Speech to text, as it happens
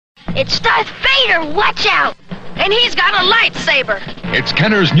It's Darth Vader, watch out! And he's got a lightsaber. It's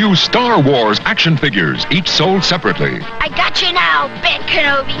Kenner's new Star Wars action figures, each sold separately. I got you now, Ben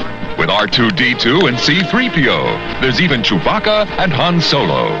Kenobi. With R2-D2 and C-3PO. There's even Chewbacca and Han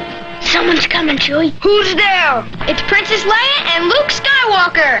Solo. Someone's coming, Chewie. Who's there? It's Princess Leia and Luke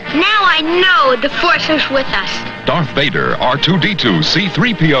Skywalker. Now I know the Force is with us. Darth Vader, R2-D2,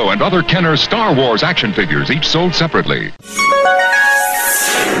 C-3PO, and other Kenner Star Wars action figures, each sold separately.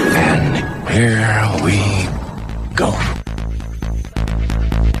 And here we go.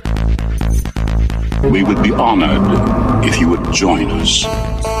 We would be honored if you would join us.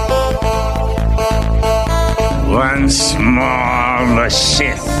 Once more, the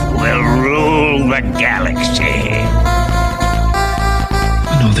Sith will rule the galaxy.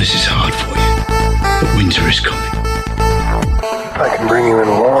 I know this is hard for you, but winter is coming. I can bring you in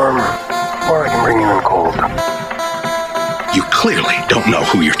warm, or I can bring you in cold. You clearly don't know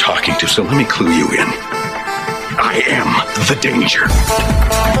who you're talking to, so let me clue you in. I am the danger.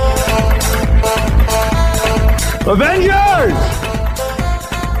 Avengers!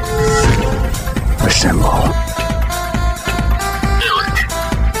 Assemble.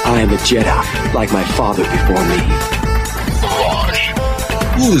 I am a Jedi, like my father before me.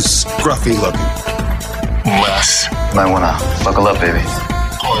 Who's scruffy looking? Les. Might wanna buckle up, baby.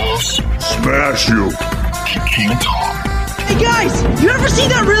 Carlos. Smash you. King Tom. Hey guys, you ever seen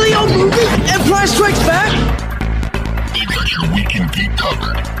that really old movie, Empire Strikes Back? They've got your weekend geek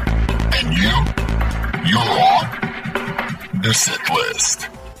covered. And you're on the Sith List.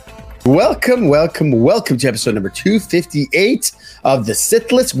 Welcome to episode number 258 of the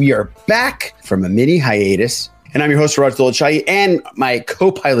Sith List. We are back from a mini hiatus, and I'm your host, Raj Dolachai, and my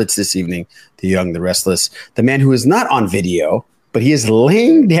co-pilots this evening, the young, the restless, the man who is not on video, but he is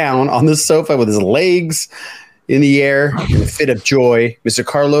laying down on the sofa with his legs in the air in a fit of joy, Mr.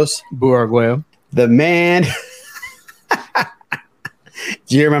 Carlos Buarguello. The man.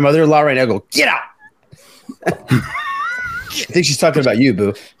 Do you hear my mother-in-law right now go, get out? I think she's talking about you,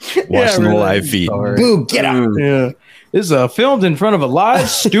 Boo. Watching the live feed. Boo, get out. Yeah. This is filmed in front of a live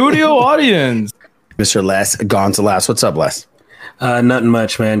studio audience. Mr. Les Gonzalez. What's up, Les? Nothing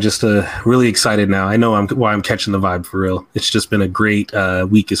much, man. Just really excited now. I know why I'm catching the vibe for real. It's just been a great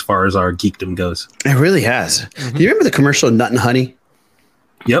week as far as our geekdom goes. It really has. Mm-hmm. Do you remember the commercial Nut and Honey?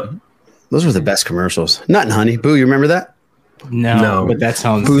 Yep. Those were the best commercials. Nut and Honey. Boo, you remember that? No, but that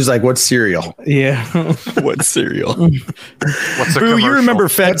sounds. Boo's like, what's cereal? Yeah. What cereal? What's a Boo, you remember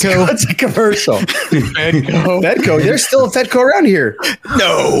Fedco? What's a commercial? Fedco. There's still a Fedco around here.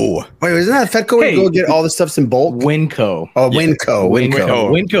 No. Wait, isn't that Fedco where you go get all the stuffs in bulk? Winco. Oh, Winco.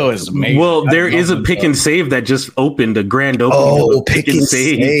 Winco is amazing. Well, there is a pick and save that just opened, a grand opening. Oh, pick and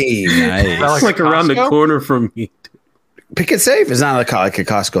save. Nice. That's like around the corner from me. Pick and save is not like a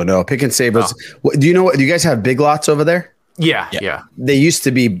Costco. No, pick and save was. Do you know what? Do you guys have Big Lots over there? Yeah. They used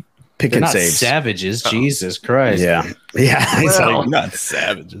to be pick and saves. Savages, Jesus Christ. Yeah. Well, not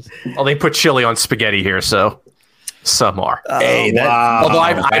savages. Well, they put chili on spaghetti here, so some are. Wow. Although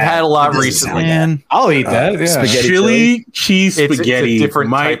I've had a lot recently. Man, I'll eat that. Yeah. Spaghetti chili, cheese spaghetti. It's a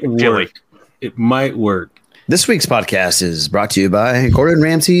different type of chili. It might work. This week's podcast is brought to you by Gordon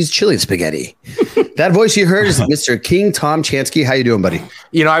Ramsay's Chili Spaghetti. That voice you heard is Mr. King Tom Chansky. How you doing, buddy?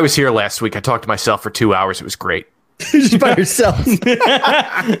 You know, I was here last week. I talked to myself for 2 hours. It was great. Just by yourself.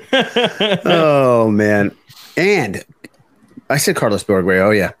 Oh, man. And I said Carlos Borgway. Oh,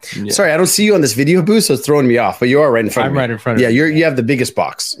 yeah. Sorry, I don't see you on this video booth, so it's throwing me off. But you are right in front of me. I'm right in front of you. Yeah, you have the biggest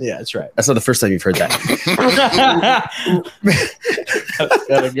box. Yeah, that's right. That's not the first time you've heard that. That's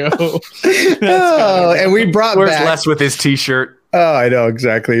gotta go. And we brought Where's back Les with his T-shirt? Oh, I know,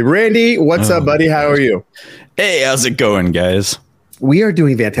 exactly. Randy, what's up, buddy? How are you? Hey, how's it going, guys? We are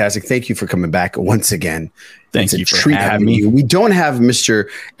doing fantastic. Thank you for coming back once again. Thank you for having me. We don't have Mr.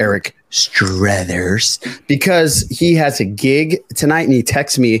 Eric Struthers because he has a gig tonight, and he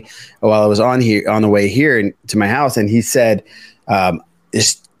texted me while I was on the way here to my house, and he said,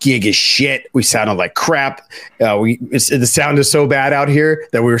 "This gig is shit. We sounded like crap. The sound is so bad out here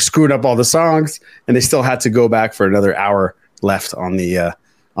that we were screwing up all the songs, and they still had to go back for another hour left on the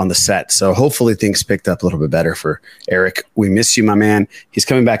set. So hopefully things picked up a little bit better for Eric. We miss you, my man. He's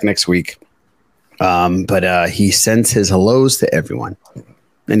coming back next week. But he sends his hellos to everyone,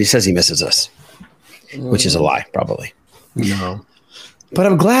 and he says he misses us, which is a lie, probably. No. But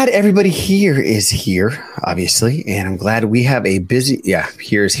I'm glad everybody here is here, obviously, and I'm glad we have a busy. Yeah,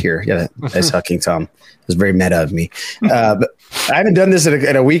 here's here. Yeah, that's how King Tom. It was very meta of me. But I haven't done this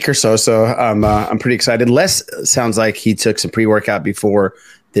in a week or so I'm pretty excited. Les sounds like he took some pre-workout before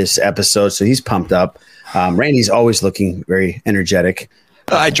this episode, so he's pumped up. Randy's always looking very energetic.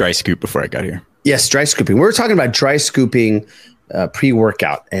 I dry scooped before I got here. Yes, dry scooping. We're talking about dry scooping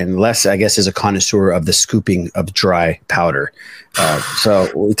pre-workout, and Les, I guess, is a connoisseur of the scooping of dry powder. So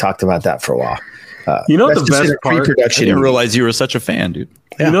we talked about that for a while. You know what the best part? I didn't realize you were such a fan, dude.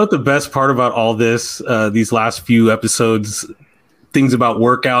 Yeah. You know what the best part about all this, these last few episodes, things about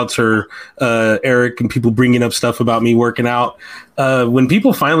workouts or Eric and people bringing up stuff about me working out. When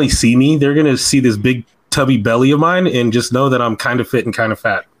people finally see me, they're going to see this big tubby belly of mine and just know that I'm kind of fit and kind of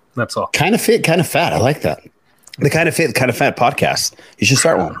fat. That's all. Kind of fit, kind of fat. I like that. The Kind of Fit, Kind of Fat podcast. You should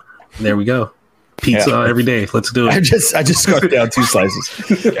start one. There we go. Pizza every day. Let's do it. I just scarfed down 2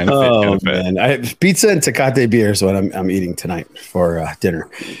 slices. Man. Pizza and Tecate beer is what I'm eating tonight for dinner.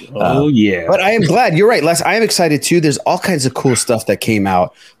 Yeah. But I am glad. You're right, Les. I am excited too. There's all kinds of cool stuff that came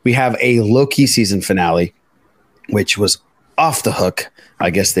out. We have a Loki season finale, which was off the hook. I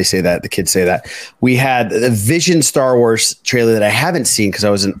guess they say that. The kids say that. We had the Vision Star Wars trailer that I haven't seen because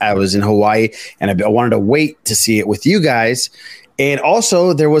I was in Hawaii and I wanted to wait to see it with you guys. And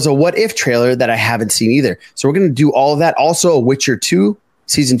also there was a What If trailer that I haven't seen either. So we're going to do all of that. Also a Witcher 2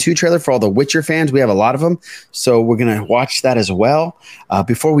 season 2 trailer for all the Witcher fans. We have a lot of them. So we're going to watch that as well.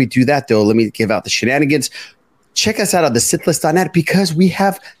 Before we do that though, let me give out the shenanigans. Check us out on the sithlist.net because we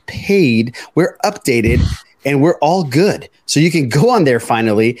have paid. We're updated. And we're all good. So you can go on there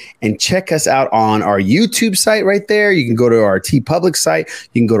finally and check us out on our YouTube site right there. You can go to our TeePublic site.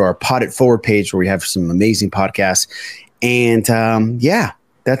 You can go to our Pod It Forward page where we have some amazing podcasts. And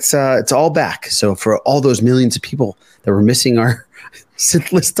that's it's all back. So for all those millions of people that were missing our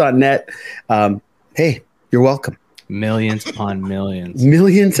sithlist.net, hey, you're welcome. Millions upon millions.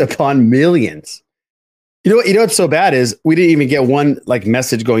 Millions upon millions. You know what's so bad is we didn't even get one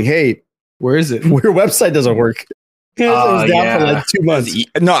message going, hey, where is it? Your website doesn't work. It was down for like 2 months.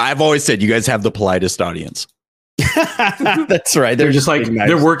 No, I've always said you guys have the politest audience. That's right. They're just like,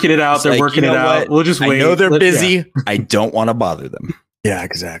 they're working it out. They're working it out. We'll just wait. I know they're busy. I don't want to bother them. Yeah,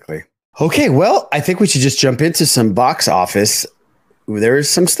 exactly. Okay, well, I think we should just jump into some box office. There is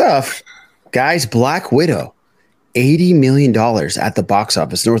some stuff. Guys, Black Widow. $80 million at the box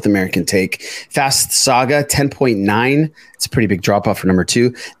office, North American take. Fast Saga, 10.9. It's a pretty big drop off for number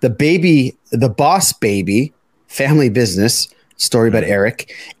 2. The Boss Baby, Family Business, story about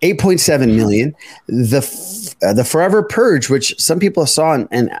Eric, 8.7 million. The Forever Purge, which some people saw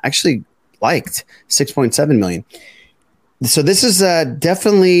and actually liked, 6.7 million. So this is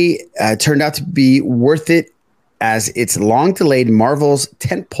definitely turned out to be worth it, as its long-delayed Marvel's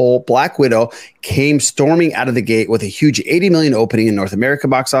tentpole Black Widow came storming out of the gate with a huge $80 million opening in North America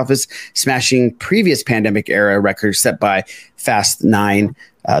box office, smashing previous pandemic-era records set by Fast 9,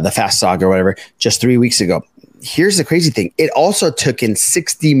 the Fast Saga or whatever, just 3 weeks ago. Here's the crazy thing. It also took in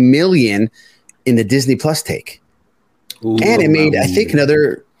 $60 million in the Disney Plus take. Ooh, and it made, I think,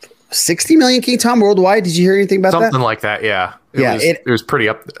 another $60 million, King Tom, worldwide. Did you hear anything about that? Something like that, yeah. It was pretty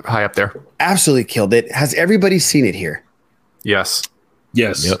high up there. Absolutely killed it. Has everybody seen it here? Yes.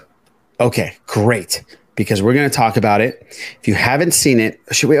 Yes. Yep. Okay, great. Because we're going to talk about it. If you haven't seen it,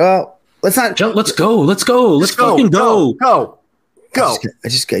 should we? Well, let's not. Let's go. Let's fucking go. Go. I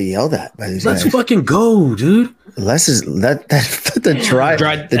just got yelled at by these Let's guys. Fucking go, dude. Les is the dry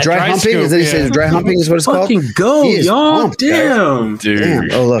humping. scoop, Is that he says dry humping is what it's called? Fucking go, y'all. Pumped, damn, dude.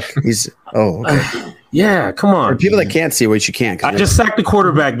 Damn. Oh look, he's. Oh, okay. Yeah, come on. For people that can't see, which you can't. I just sacked the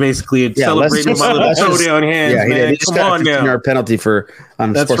quarterback basically and celebrating with my little showdown hands, man. Come on now. Our penalty for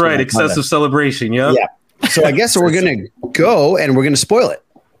that's right, excessive celebration. Yep. Yeah. So I guess we're gonna go and we're gonna spoil it.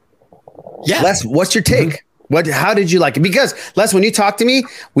 Yeah. Les, what's your take? How did you like it? Because Les, when you talk to me,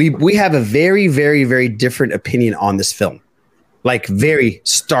 we have a very, very, very different opinion on this film. Like very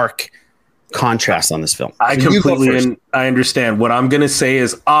stark contrast on this film. I completely I understand. What I'm going to say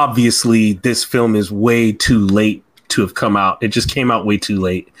is obviously this film is way too late to have come out. It just came out way too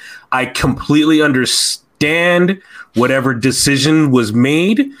late. I completely understand whatever decision was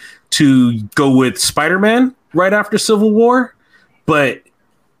made to go with Spider-Man right after Civil War, but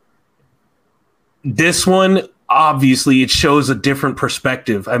this one, obviously, it shows a different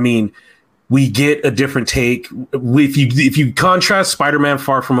perspective. I mean, we get a different take. If you contrast Spider-Man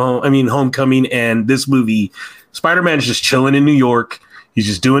Far From Home, Homecoming, and this movie, Spider-Man's just chilling in New York. He's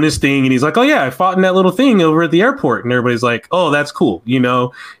just doing his thing, and he's like, "Oh yeah, I fought in that little thing over at the airport," and everybody's like, "Oh, that's cool," you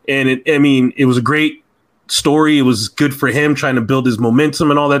know. And it was a great story. It was good for him trying to build his momentum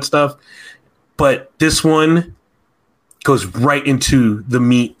and all that stuff. But this one goes right into the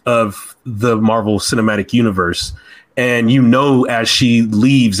meat of the Marvel Cinematic Universe. And as she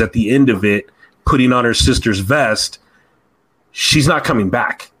leaves at the end of it, putting on her sister's vest, she's not coming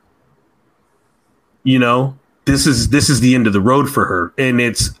back. You know? this is the end of the road for her, and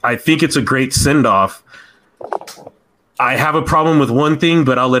I think it's a great send off. I have a problem with one thing,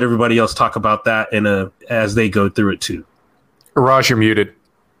 but I'll let everybody else talk about that as they go through it too. Raj, you're muted.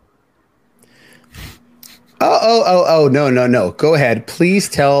 Oh, no. Go ahead. Please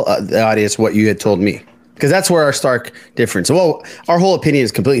tell the audience what you had told me, because that's where our stark difference. Well, our whole opinion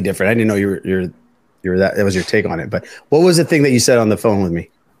is completely different. I didn't know you were that was your take on it. But what was the thing that you said on the phone with me?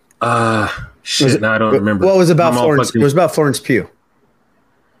 Shit, I don't remember. What was about Florence? It was about Florence Pugh.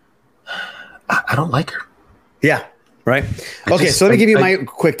 I don't like her. Yeah. Right. Okay. So let me give you my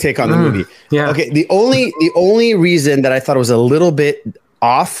quick take on the movie. Yeah. Okay. The only reason that I thought it was a little bit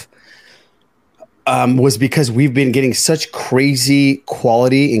off was because we've been getting such crazy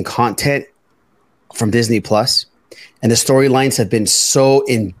quality and content from Disney Plus, and the storylines have been so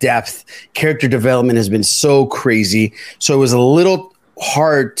in depth. Character development has been so crazy. So it was a little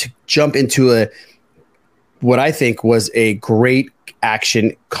hard to jump into what I think was a great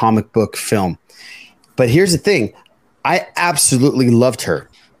action comic book film. But here's the thing. I absolutely loved her.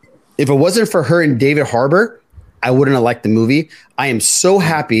 If it wasn't for her and David Harbour, I wouldn't have liked the movie. I am so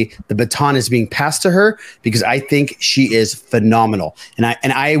happy the baton is being passed to her, because I think she is phenomenal. And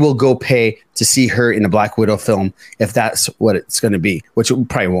I will go pay to see her in a Black Widow film if that's what it's going to be, which it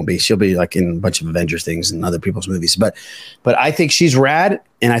probably won't be. She'll be like in a bunch of Avengers things and other people's movies. But I think she's rad,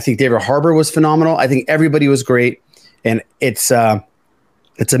 and I think David Harbour was phenomenal. I think everybody was great. And it's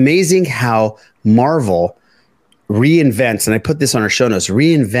amazing how Marvel reinvents, and I put this on our show notes,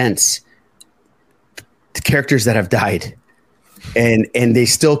 reinvents the characters that have died, and they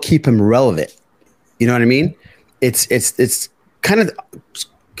still keep them relevant. You know what I mean? It's kind of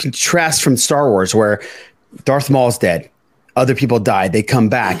contrast from Star Wars, where Darth Maul's dead, other people died, they come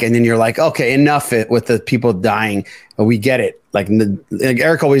back, and then you're like, okay, enough with the people dying. We get it. Like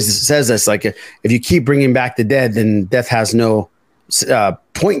Eric always says this, like if you keep bringing back the dead, then death has no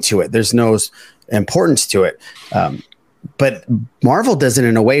point to it. There's no importance to it. But Marvel does it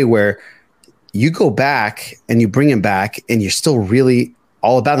in a way where you go back and you bring him back and you're still really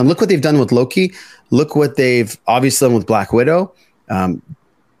all about them. Look what they've done with Loki. Look what they've obviously done with Black Widow.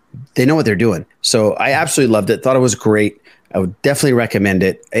 They know what they're doing. So I absolutely loved it. Thought it was great. I would definitely recommend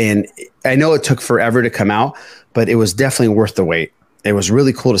it. And I know it took forever to come out, but it was definitely worth the wait. It was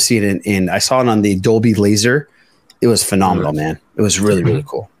really cool to see it in I saw it on the Dolby Laser. It was phenomenal, man. It was really, really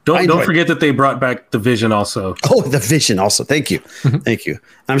cool. Don't forget that they brought back the Vision also. Oh, the Vision also. Thank you. Thank you.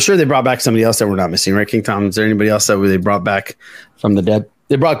 I'm sure they brought back somebody else that we're not missing, right, King Tom? Is there anybody else that they brought back from the dead?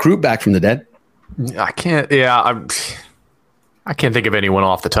 They brought Groot back from the dead. I can't think of anyone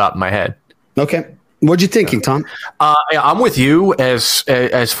off the top of my head. Okay. What'd you think, King Tom? I'm with you as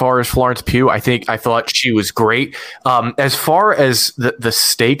far as Florence Pugh. I thought she was great. As far as the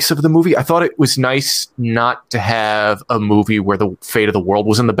stakes of the movie, I thought it was nice not to have a movie where the fate of the world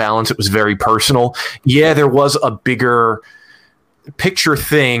was in the balance. It was very personal. Yeah, there was a bigger picture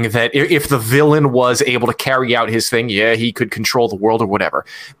thing that if the villain was able to carry out his thing, yeah, he could control the world or whatever.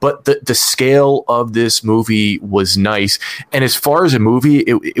 But the scale of this movie was nice. And as far as a movie,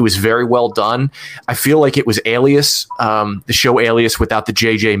 it was very well done. I feel like it was Alias, the show Alias without the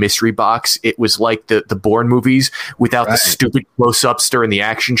JJ mystery box. It was like the Bourne movies without the stupid close-ups during the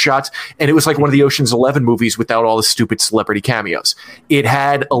action shots. And it was like one of the Ocean's 11 movies without all the stupid celebrity cameos. It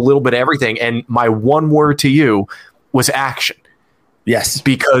had a little bit of everything. And my one word to you was action. Yes,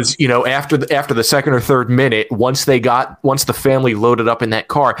 because after the second or third minute, once the family loaded up in that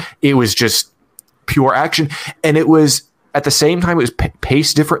car, it was just pure action, and it was at the same time it was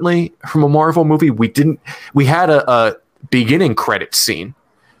paced differently from a Marvel movie. We had a beginning credit scene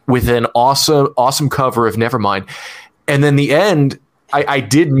with an awesome cover of Nevermind, and then the end. I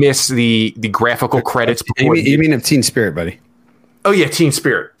did miss the graphical credits. You mean of Teen Spirit, buddy? Oh yeah, Teen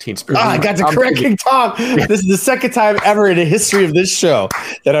Spirit. I got to correct King Tom. This is the second time ever in the history of this show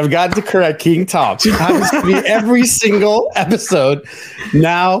that I've gotten to correct King Tom. It happens to be every single episode.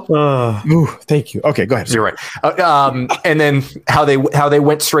 Now, thank you. Okay, go ahead. You're right. And then how they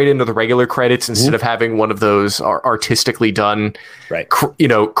went straight into the regular credits instead of having one of those artistically done,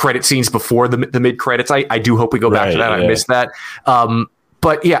 credit scenes before the mid credits. I do hope we go back to that. I missed that.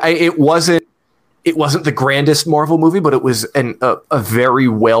 But yeah, it wasn't the grandest Marvel movie, but it was a very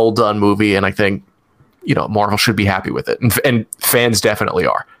well done movie, and I think Marvel should be happy with it, and fans definitely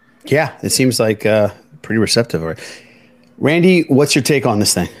are. Yeah, it seems like pretty receptive. Randy, what's your take on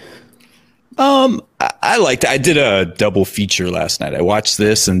this thing? I liked it. I did a double feature last night. I watched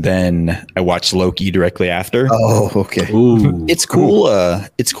this, and then I watched Loki directly after. Oh, okay. Ooh, it's cool.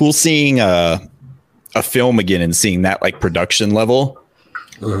 It's cool seeing a film again and seeing that like production level.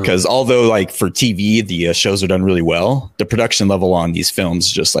 Because although like for TV, the shows are done really well, the production level on these films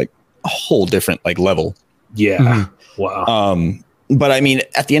is just like a whole different like level. Yeah. Wow. But I mean,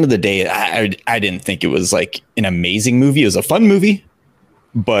 at the end of the day, I didn't think it was like an amazing movie. It was a fun movie,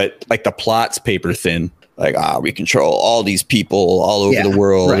 but like the plot's paper thin. Like, we control all these people all over the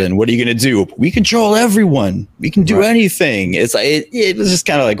world. And what are you going to do? We control everyone. We can do anything. It's like, it was just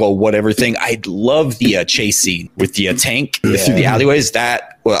kind of like, well, whatever thing. I love the chase scene with the tank through the alleyways. I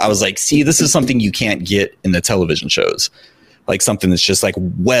was like, see, this is something you can't get in the television shows. Like something that's just like,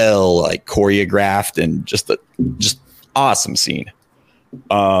 like choreographed and just awesome scene.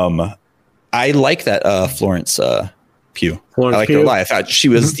 I like that Florence Pugh. I like her a lot. I thought she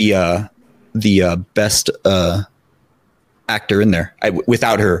was the best actor in there.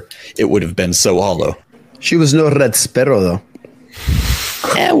 Without her, it would have been so hollow. She was no Red Sparrow, though.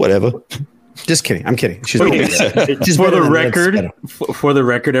 Whatever. Just kidding. I'm kidding. She's for the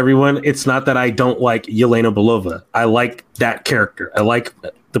record, everyone, it's not that I don't like Yelena Belova. I like that character. I like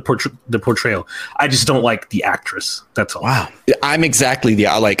the portrayal. I just don't like the actress. That's all. Wow. I'm exactly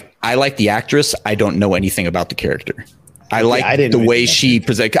I like the actress. I don't know anything about the character. I like the way she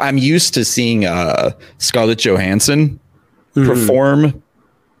presents. I'm used to seeing Scarlett Johansson perform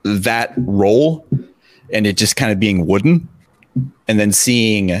that role, and it just kind of being wooden, and then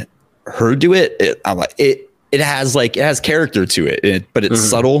seeing her do it. I'm like, it has character to it, but it's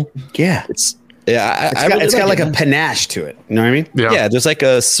subtle. Yeah, it's got like a panache to it. You know what I mean? Yeah. There's like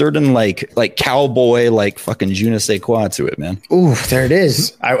a certain like cowboy like fucking je ne sais quoi to it, man. Ooh, there it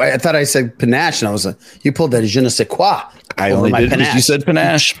is. I thought I said panache, and I was like, you pulled that je ne sais quoi. I only did because you said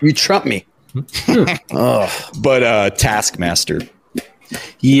panache. You trumped me. But Taskmaster.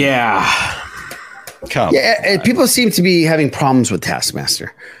 Yeah. People seem to be having problems with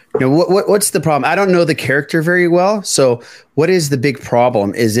Taskmaster. You know, what's the problem? I don't know the character very well. So what is the big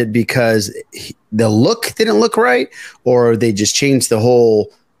problem? Is it because the look didn't look right, or they just changed the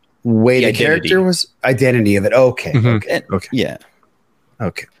whole way the character was? Identity of it. Okay. Okay. Yeah.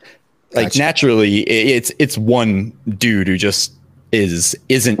 Okay. Like naturally, it's one dude who just is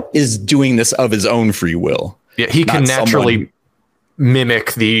doing this of his own free will. Yeah, he can naturally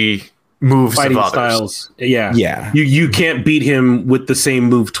mimic the moves fighting of styles. Yeah. Yeah. You can't beat him with the same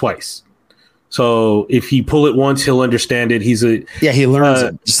move twice. So if he pull it once, he'll understand it. He learns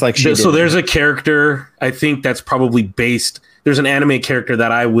it just like she did. So there's a character, I think that's probably based. There's an anime character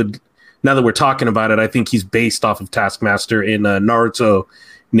that I would, now that we're talking about it, I think he's based off of Taskmaster in Naruto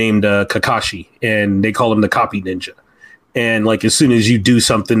named Kakashi, and they call him the copy ninja. And like as soon as you do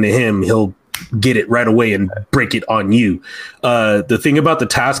something to him, he'll get it right away and break it on you. The thing about the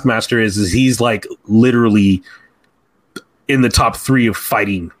Taskmaster is he's like literally in the top 3 of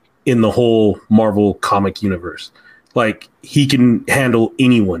fighting in the whole Marvel comic universe. Like he can handle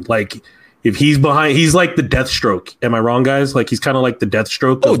anyone. Like if he's behind, he's like the Deathstroke. Am I wrong, guys? Like he's kind of like the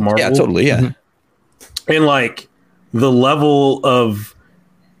Deathstroke of Marvel. Yeah, totally. Yeah. And like the level of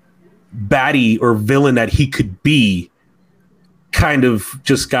baddie or villain that he could be kind of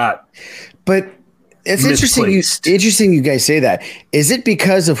just got. But it's interesting you guys say that. Is it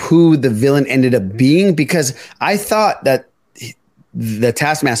because of who the villain ended up being? Because I thought that the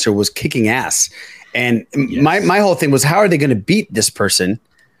Taskmaster was kicking ass. And my whole thing was, how are they going to beat this person?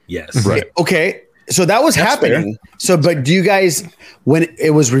 Yes. Right. Okay. So that was happening. Fair. So, but do you guys, when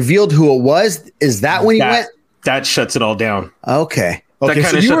it was revealed who it was, is that when you went? That shuts it all down. Okay. That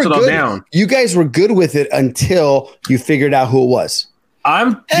kind of shuts it all down. You guys were good with it until you figured out who it was.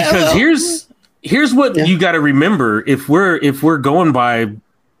 Here's what you got to remember. If we're going by,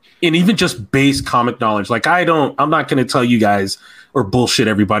 and even just base comic knowledge, like I'm not going to tell you guys or bullshit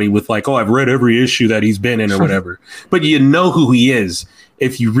everybody with like, oh, I've read every issue that he's been in or whatever. But you know who he is.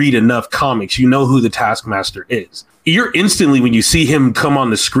 If you read enough comics, you know who the Taskmaster is. You're instantly, when you see him come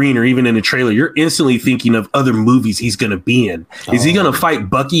on the screen or even in a trailer, you're instantly thinking of other movies he's going to be in. Is he going to fight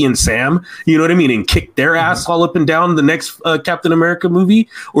Bucky and Sam? You know what I mean? And kick their ass all up and down the next Captain America movie?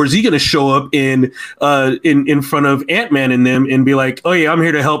 Or is he going to show up in front of Ant-Man and them and be like, oh yeah, I'm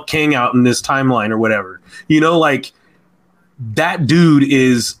here to help Kang out in this timeline or whatever? You know, like that dude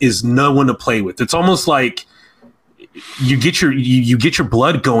is no one to play with. It's almost like you get your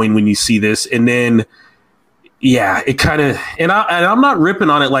blood going when you see this, and then it kind of, and I'm not ripping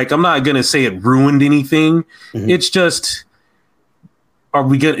on it. Like I'm not gonna say it ruined anything. It's just, are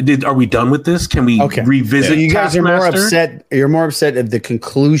we done with this? Can we revisit? You guys are more Taskmaster? upset. You're more upset at the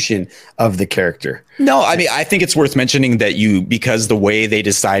conclusion of the character. No, I mean, I think it's worth mentioning that because the way they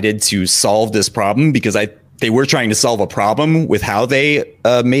decided to solve this problem, because I they were trying to solve a problem with how they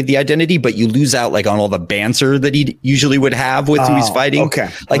made the identity, but you lose out like on all the banter that he usually would have with who he's fighting. Okay.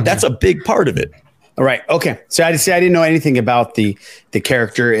 Like that's a big part of it. All right. Okay. So I didn't know anything about the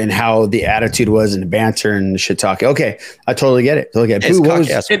character and how the attitude was and the banter and the shit talking. Okay. I totally get it.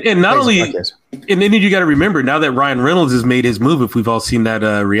 And not only, and then you got to remember now that Ryan Reynolds has made his move, if we've all seen that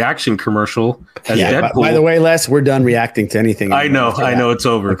reaction commercial as Deadpool. By the way, Les, we're done reacting to anything. I know. It's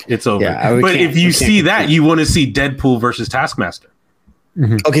over. Okay. It's over. Yeah, but if you see that, you want to see Deadpool versus Taskmaster.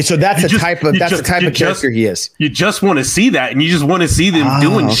 Mm-hmm. Okay, so that's the type of character he is. You just want to see that, and you just want to see them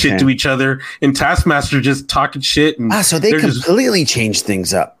doing shit to each other, and Taskmaster just talking shit. And so they completely changed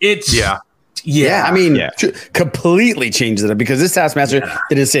things up. Yeah, I mean, completely changed it up because this Taskmaster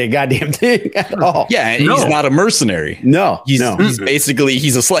didn't say a goddamn thing at all. Yeah, and he's not a mercenary. No, he's basically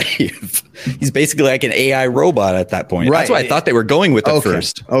he's a slave. He's basically like an AI robot at that point. Right. That's why I thought they were going with it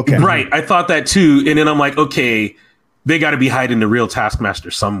first. Okay, right. I thought that too, and then I'm like, okay. They got to be hiding the real Taskmaster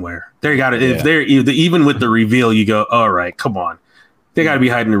somewhere. They got to, if they're even with the reveal, you go, all right, come on. They got to be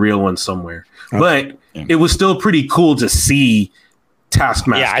hiding the real one somewhere. Okay. But it was still pretty cool to see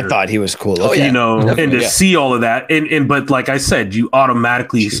Taskmaster. Yeah, I thought he was cool. You know, and to see all of that. But like I said, you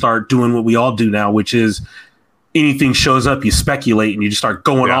automatically start doing what we all do now, which is anything shows up, you speculate and you just start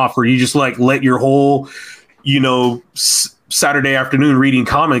going off, or you just like let your whole, Saturday afternoon reading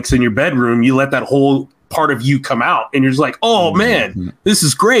comics in your bedroom, you let that whole part of you come out and you're just like, oh man, this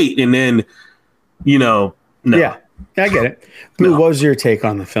is great. And then, no. Yeah, I get it. What was your take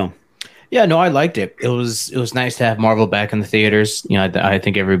on the film? Yeah, no, I liked it. It was nice to have Marvel back in the theaters. I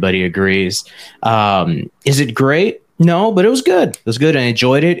think everybody agrees. Is it great? No, but it was good. It was good. I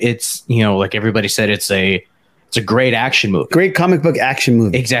enjoyed it. It's, like everybody said, it's a great action movie. Great comic book action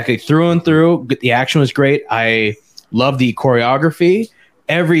movie. Exactly. Through and through. The action was great. I love the choreography.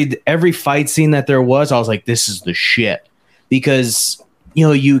 Every fight scene that there was, I was like, this is the shit. Because,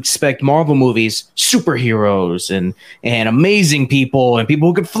 you expect Marvel movies, superheroes and amazing people and people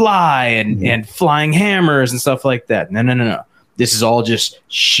who could fly and flying hammers and stuff like that. No. This is all just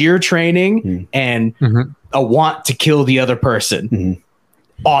sheer training and a want to kill the other person. Mm-hmm.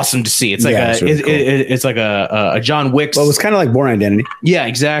 Awesome to see. It's like it's like a John Wick. Well, it was kind of like Bourne Identity. Yeah,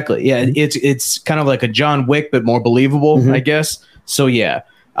 exactly. Yeah, it's kind of like a John Wick, but more believable, I guess. So yeah,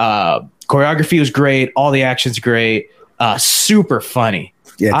 choreography was great. All the action's great. Super funny.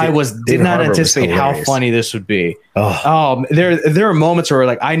 Yeah, I did not anticipate how funny this would be. There are moments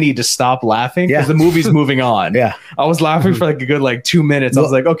where I need to stop laughing because the movie's moving on. Yeah, I was laughing for a good 2 minutes. I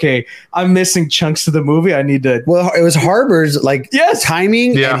was like, okay, I'm missing chunks of the movie. I need to. Well, it was Harbor's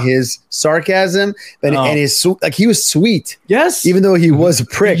timing and his sarcasm and his he was sweet. Yes, even though he was a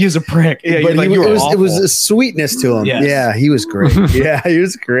prick. He was a prick. Yeah, but it was a sweetness to him. Yes. Yeah, he was great. Yeah, he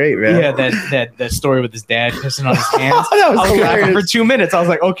was great, man. Yeah, that story with his dad pissing on his hands. I was laughing for 2 minutes. I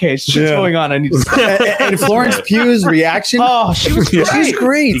was like, okay, shit's going on. I need to. And Florence Pugh's reaction. Oh, she was great. She's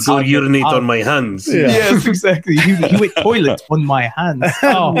great. He go urinate on my hands. Yeah. Yes, exactly. He went toilet on my hands.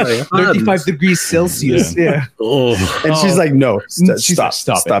 Oh, 35 degrees Celsius. Yeah. Oh. And she's like, no,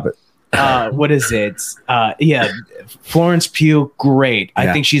 stop it. What is it? Florence Pugh, great.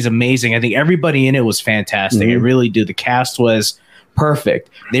 I think she's amazing. I think everybody in it was fantastic. I really do. The cast was perfect.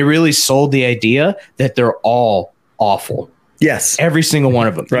 They really sold the idea that they're all awful. Yes, every single one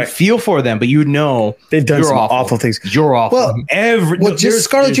of them. Right. You feel for them, but they've done some awful things. You're awful. Well, just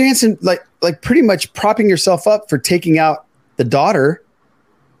Scarlett Johansson, like pretty much propping yourself up for taking out the daughter.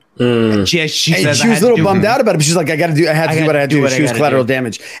 She was a little bummed out about it. But she's like, I had to do what I had to do. She was collateral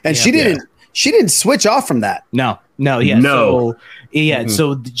damage, and she didn't. She didn't switch off from that. No. So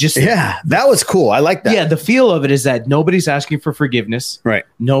that was cool. I like that. Yeah, the feel of it is that nobody's asking for forgiveness. Right.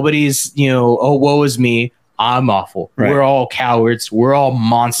 Nobody's oh, woe is me. I'm awful. Right. We're all cowards. We're all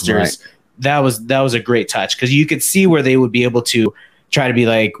monsters. Right. That was a great touch because you could see where they would be able to try to be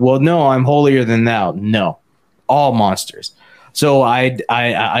like, well, no, I'm holier than thou. No, all monsters. So I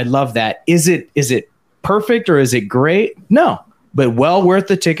love that. Is it perfect or is it great? No, but well worth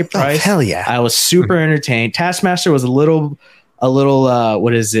the ticket price. Oh, hell yeah! I was super entertained. Taskmaster was a little.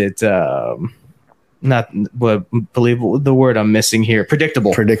 What is it? Not what believe the word I'm missing here.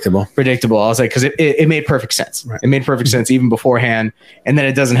 Predictable. I was like, because it made perfect sense. Right. It made perfect sense even beforehand. And then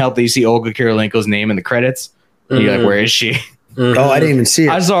it doesn't help that you see Olga Kurylenko's name in the credits. And you're like, where is she? Oh, I didn't even see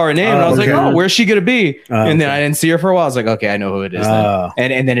her. I saw her name and I was like, oh, where's she gonna be? And then I didn't see her for a while. I was like, okay, I know who it is.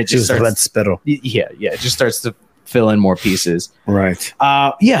 And then it just starts. Blood spittle. Yeah. It just starts to fill in more pieces. Right.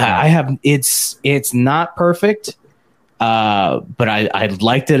 I have. It's not perfect. But I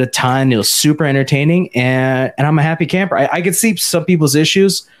liked it a ton. It was super entertaining, and I'm a happy camper. I could see some people's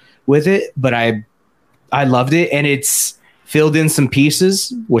issues with it, but I I loved it, and it's filled in some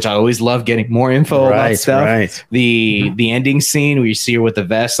pieces, which I always love getting more info about stuff. Right. The ending scene where you see her with the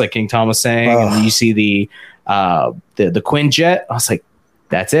vest, like King Tom was saying, and you see the Quinjet. I was like,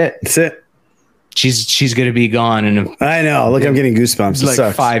 that's it. That's it. She's gonna be gone, and I know. Look, I'm getting goosebumps. Like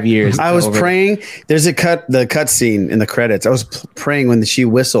sucks. 5 years. I was praying. There's the cut scene in the credits. I was praying when she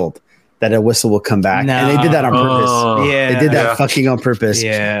whistled that a whistle will come back, and they did that on purpose. Yeah, they did that fucking on purpose.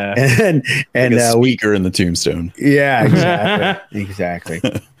 Yeah, and like a speaker in the tombstone. Yeah, exactly.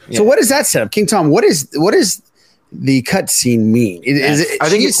 So what does that set up, King Tom? What is the cut scene mean? I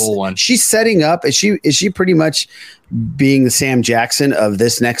think it's a cool one. She's setting up. Is she pretty much being the Sam Jackson of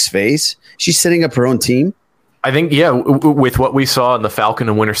this next phase? She's setting up her own team. I think, with what we saw in the Falcon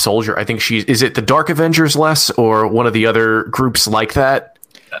and Winter Soldier, I think is it the Dark Avengers less or one of the other groups like that?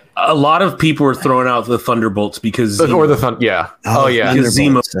 A lot of people are throwing out the Thunderbolts because because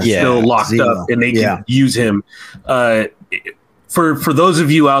Zemo's still locked up and they can use him. For those of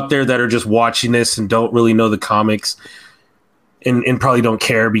you out there that are just watching this and don't really know the comics and probably don't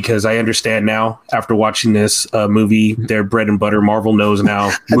care, because I understand now after watching this movie, their bread and butter. Marvel knows now.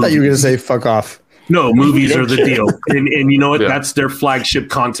 I thought you were going to say fuck off. No, movies are the deal. And you know what? Yeah. That's their flagship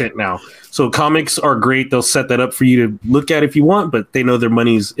content now. So comics are great. They'll set that up for you to look at if you want, but they know their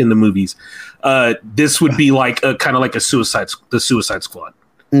money's in the movies. This would be like kind of like the Suicide Squad.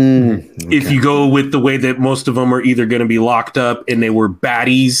 Okay. If you go with the way that most of them are either going to be locked up and they were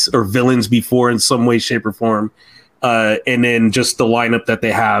baddies or villains before in some way, shape, or form. And then just the lineup that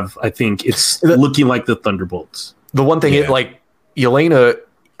they have, I think it's looking like the Thunderbolts. The one thing, like Yelena,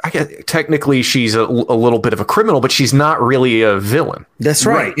 I guess technically she's a little bit of a criminal, but she's not really a villain. That's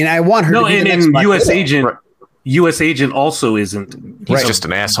right. And I want her to be the next U.S. agent. Right. U.S. agent also isn't. He's just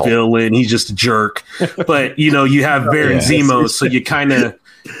an asshole. Villain. He's just a jerk. But you have Baron Zemo, so you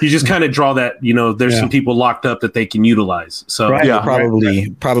just kind of draw that. There's some people locked up that they can utilize. So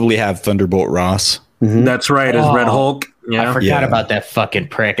probably have Thunderbolt Ross. Mm-hmm. That's right, as Red Hulk. Yeah. I forgot about that fucking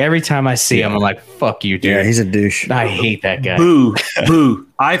prick. Every time I see him, I'm like, "Fuck you, dude." Yeah, he's a douche. I hate that guy. Boo.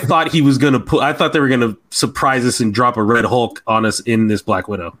 I thought he was gonna I thought they were gonna surprise us and drop a Red Hulk on us in this Black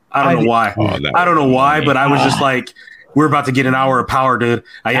Widow. I don't know why. I don't know why, but I was just like, "We're about to get an hour of power, dude."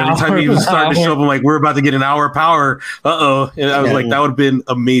 Every time he was starting to show up, I'm like, "We're about to get an hour of power." And I was like, "That would have been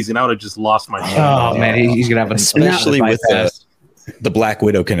amazing." I would have just lost my shit. Oh man, he's gonna have especially with the Black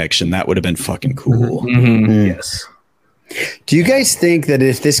Widow connection. That would have been fucking cool. Mm-hmm. Yes. Do you guys think that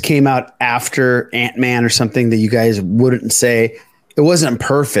if this came out after Ant-Man or something, that you guys wouldn't say it wasn't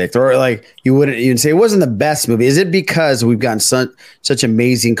perfect, or like you wouldn't even say it wasn't the best movie? Is it because we've gotten such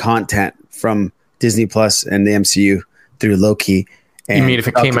amazing content from Disney Plus and the MCU through Loki? You mean if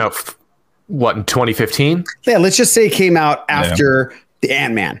it came out, in 2015? Yeah, let's just say it came out after the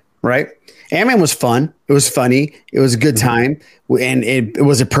Ant-Man, right? Ant-Man was fun. It was funny. It was a good time. And it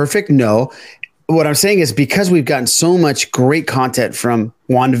was it perfect? No. What I'm saying is because we've gotten so much great content from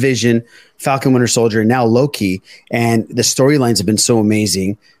WandaVision, Falcon Winter Soldier, and now Loki, and the storylines have been so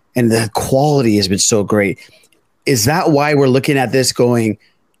amazing and the quality has been so great. Is that why we're looking at this going,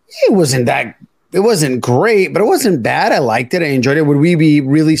 it wasn't great, but it wasn't bad. I liked it. I enjoyed it. Would we be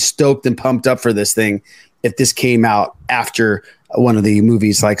really stoked and pumped up for this thing if this came out after one of the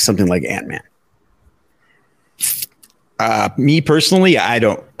movies, like something like Ant-Man? Me personally, I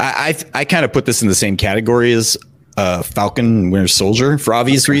don't. I kind of put this in the same category as Falcon Winter Soldier for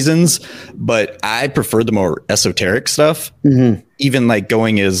obvious reasons, but I prefer the more esoteric stuff. Mm-hmm. Even like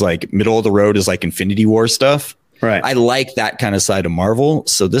going as like middle of the road as like Infinity War stuff. Right. I like that kind of side of Marvel.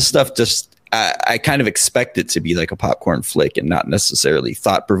 So this stuff just I kind of expect it to be like a popcorn flick and not necessarily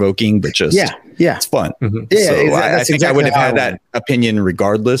thought provoking, but just it's fun. Mm-hmm. Yeah, so exactly. I think I would have had that opinion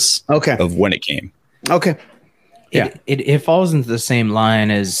regardless of when it came. Okay. Yeah, it falls into the same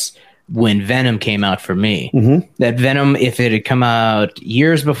line as when Venom came out for me. Mm-hmm. That Venom, if it had come out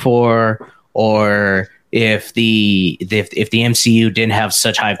years before, or if the MCU didn't have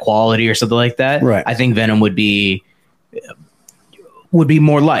such high quality or something like that, right, I think Venom would be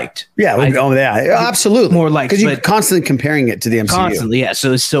more liked. Yeah, absolutely more liked because you're constantly comparing it to the MCU. Constantly, yeah.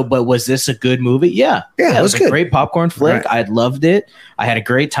 So, but was this a good movie? Yeah, it was good. A great popcorn flick. Right. I loved it. I had a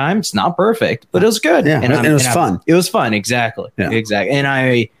great time. It's not perfect, but it was good. Yeah, and it was fun. It was fun, exactly. Yeah. Exactly. And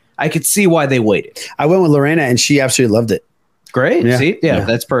I could see why they waited. I went with Lorena, and she absolutely loved it. Great. Yeah. See,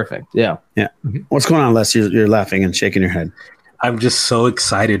 that's perfect. Yeah. Mm-hmm. What's going on, Les? You're laughing and shaking your head. I'm just so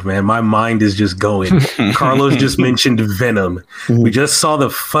excited, man. My mind is just going. Carlos just mentioned Venom. Mm-hmm. We just saw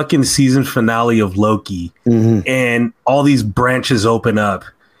the fucking season finale of Loki, and all these branches open up.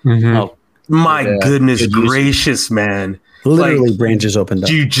 Mm-hmm. Oh, my goodness gracious, man. Literally branches opened up.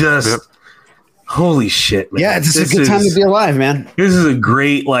 You just, Holy shit, man. Yeah, it's a good time to be alive, man. This is a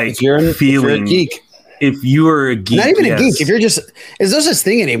great feeling. If you're a geek. If you are a geek. Not even a geek. If you're just, there's no such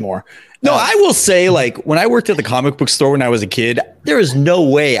thing anymore. No, I will say, like, when I worked at the comic book store when I was a kid, there is no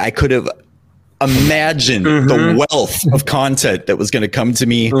way I could have imagined the wealth of content that was going to come to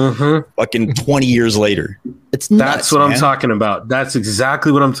me fucking 20 years later. It's nuts, That's what I'm talking about. That's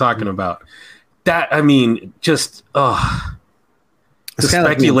exactly what I'm talking about. That, I mean, just, the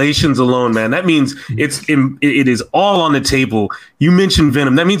speculations alone, man. That means it is all on the table. You mentioned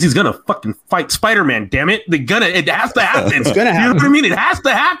Venom. That means he's gonna fucking fight Spider-Man. Damn it! It has to happen. It's gonna happen. You know what I mean? It has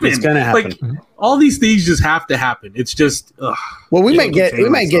to happen. It's gonna happen. Like all these things just have to happen. It's just. Well, we might get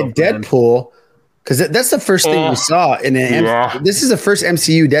Deadpool because that's the first thing we saw in an. This is the first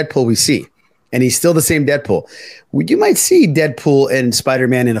MCU Deadpool we see, and he's still the same Deadpool. You might see Deadpool and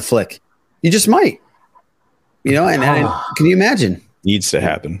Spider-Man in a flick. You just might. You know, and can you imagine? Needs to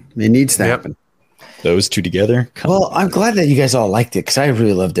happen. It needs to happen. Those two together. Well, I'm glad that you guys all liked it because I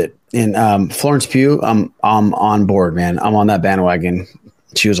really loved it. And Florence Pugh, I'm on board, man. I'm on that bandwagon.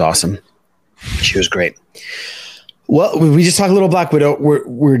 She was awesome. She was great. Well, we just talked a little Black Widow.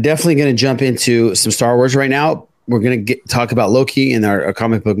 We're definitely going to jump into some Star Wars right now. We're going to talk about Loki and our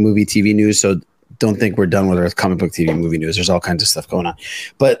comic book movie TV news. So don't think we're done with our comic book TV movie news. There's all kinds of stuff going on.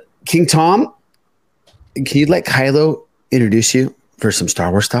 But King Tom, can you let Kylo introduce you for some Star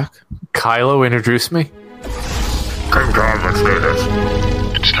Wars talk? Kylo introduced me? King Tom, let's do this.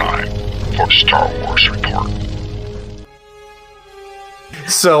 It's time for Star Wars Report.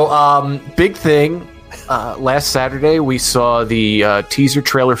 So, big thing. Last Saturday, we saw the teaser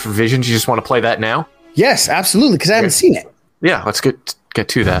trailer for Visions. You just want to play that now? Yes, absolutely, because I haven't seen it. Yeah, let's get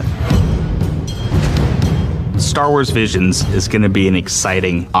to that. Star Wars Visions is going to be an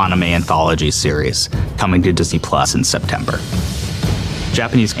exciting anime anthology series coming to Disney Plus in September.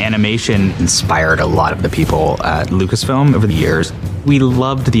 Japanese animation inspired a lot of the people at Lucasfilm over the years. We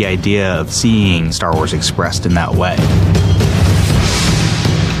loved the idea of seeing Star Wars expressed in that way.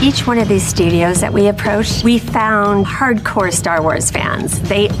 Each one of these studios that we approached, we found hardcore Star Wars fans.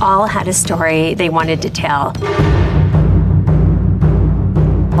 They all had a story they wanted to tell.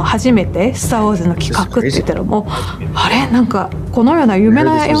 初めてスター・ウォーズの企画って言ったらもうあれなんかこのような夢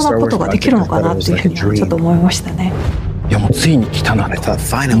のようなことができるのかなっていうふうにちょっと思いましたね。いやもうついに来たなと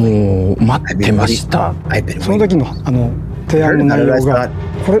もう待ってました。その時の提案の内容が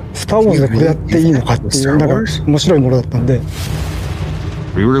これスター・ウォーズでこれやっていいのかっていうなんか面白いものだったんで。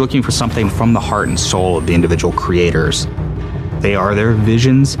We were looking for something from the heart and soul of the individual creators. They are their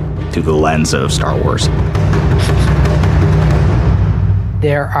visions through the lens of Star Wars.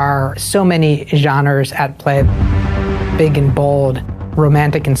 There are so many genres at play. Big and bold,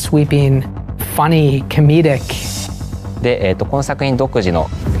 romantic and sweeping, funny, comedic. で、この作品独自の、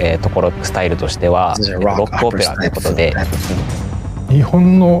ところスタイルとしてはロックオペラということで日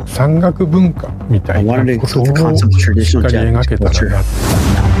本の山岳文化みたいなことをしっかり描けたらな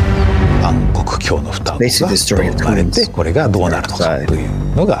暗黒教の双子が生まれてこれがどうなるのかとい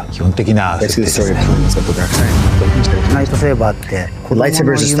うのが基本的な設定ですね。ライトセーバーって子供の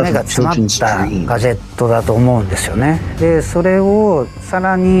夢が詰まったガジェットだと思うんですよね。でそれをさ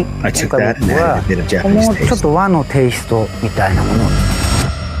らに今回僕はもうちょっと和のテイストみたいなものを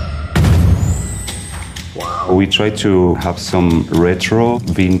We tried to have some retro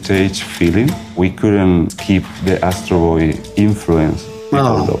vintage feeling. We couldn't keep the Astro Boy influence.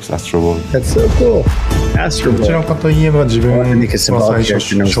 Astro Boy. That's so cool. Astro Boy. どちらかといえば自分は最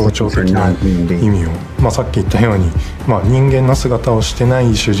初象徴的な意味を、さっき言ったように、人間の姿をしてな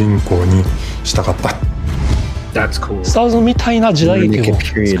い主人公にしたかった。That's cool. スターズみたいな時代劇を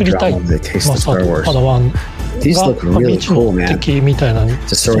作りたい。パダワン。These look really cool, man.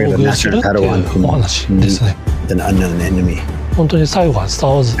 It's a story of a master Padawan who meets an unknown enemy. 本当に最後はスター・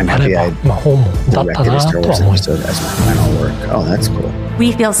ウォーズであれば、本望だったなとは思います。Oh, that's cool.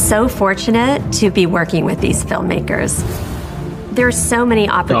 We feel so fortunate to be working with these filmmakers. There are so many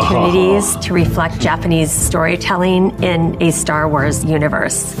opportunities to reflect Japanese storytelling in a Star Wars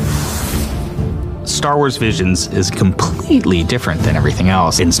universe. Star Wars Visions is completely different than everything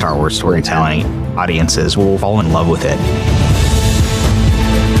else in Star Wars storytelling. Audiences will fall in love with it.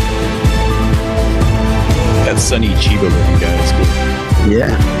 That Sonny Chiba looking guy is cool.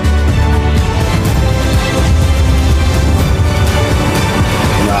 Yeah.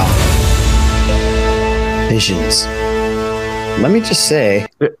 Wow. Visions. Let me just say,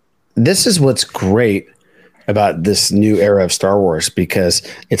 this is what's great about this new era of Star Wars because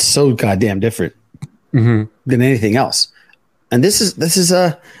it's so goddamn different than anything else. And this is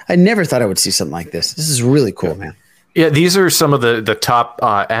I never thought I would see something like this. This is really cool, man. Yeah, these are some of the top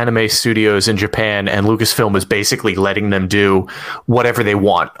anime studios in Japan, and Lucasfilm is basically letting them do whatever they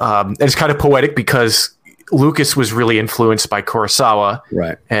want. And it's kind of poetic because Lucas was really influenced by Kurosawa,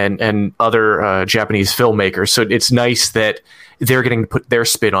 right, and other Japanese filmmakers. So it's nice that they're getting to put their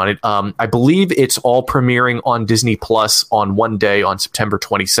spin on it. I believe it's all premiering on Disney Plus on one day on September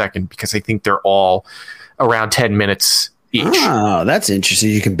 22nd, because I think they're all around 10 minutes each. Oh, that's interesting.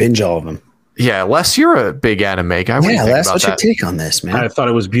 You can binge all of them. Yeah, Les, you're a big anime guy. Yeah, Les, what's your take on this, man? I thought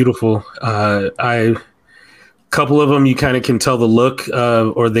it was beautiful. A couple of them, you kind of can tell the look,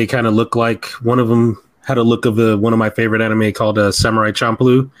 or they kind of look like. One of them had a look of one of my favorite anime called Samurai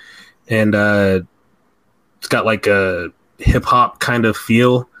Champloo, and it's got like a hip hop kind of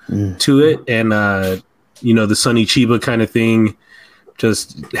feel to it, and the Sonny Chiba kind of thing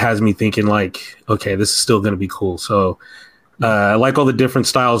just has me thinking like, okay, this is still going to be cool. So. I like all the different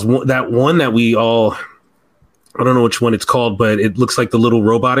styles. That one that we all, I don't know which one it's called, but it looks like the little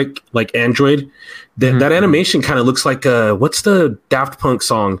robotic, like android. That animation kind of looks like, what's the Daft Punk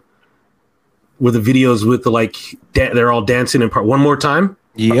song where the videos with the they're all dancing in part. One More Time?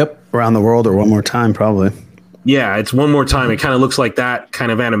 Yep. Around the World or One More Time, probably. Yeah, it's One More Time. It kind of looks like that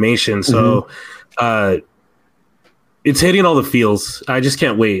kind of animation. So it's hitting all the feels. I just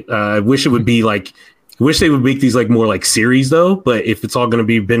can't wait. I wish it would be like, I wish they would make these like more like series though, but if it's all going to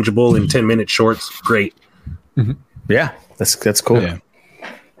be bingeable in 10-minute shorts, great. Yeah, that's cool. Yeah.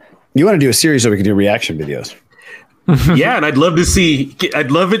 You want to do a series so we can do reaction videos? Yeah, and I'd love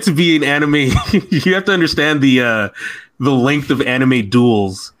it to be an anime. You have to understand the length of anime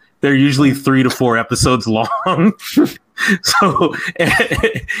duels. They're usually 3 to 4 episodes long. So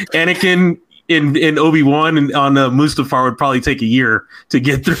Anakin in Obi-Wan and on Mustafar would probably take a year to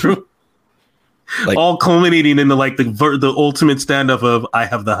get through. Like, all culminating into like the ultimate standoff of I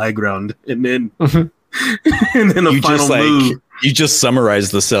have the high ground, and then and then the final move. You just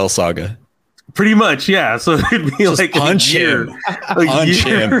summarized the Cell Saga, pretty much. Yeah, so it'd be just like punch him,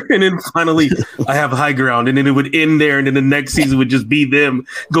 and then finally I have high ground, and then it would end there, and then the next season would just be them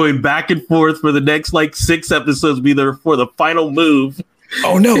going back and forth for the next like 6 episodes, be there for the final move.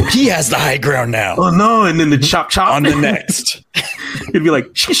 Oh no, he has the high ground now. Oh no, and then the chop on the next. It'd be like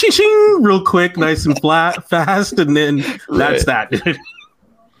shing, shing, shing, real quick, nice and fast, and then that's that.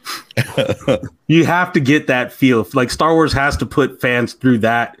 You have to get that feel. Like Star Wars has to put fans through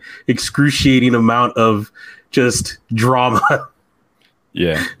that excruciating amount of just drama.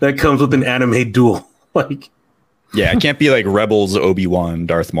 Yeah, that comes with an anime duel. Like, yeah, it can't be like Rebels, Obi-Wan,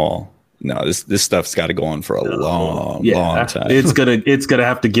 Darth Maul. No, this stuff's got to go on for a long time. It's gonna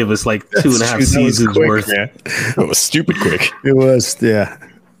have to give us like 2.5 seasons worth. Man. It was stupid quick. It was, yeah,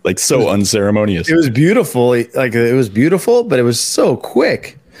 like so unceremonious. It was beautiful, like it was beautiful, but it was so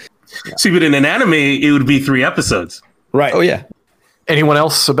quick. See, but in an anime, it would be 3 episodes, right? Oh yeah. Anyone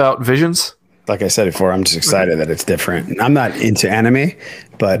else about Visions? Like I said before, I'm just excited that it's different. I'm not into anime,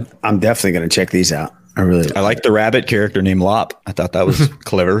 but I'm definitely gonna check these out. I like the rabbit character named Lop. I thought that was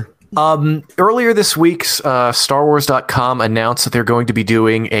clever. Earlier this week, StarWars.com announced that they're going to be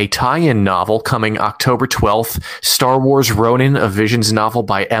doing a tie-in novel coming October 12th, Star Wars Ronin, a Visions novel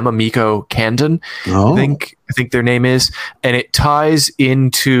by Emma Miko Kandon. Oh. I think their name is, and it ties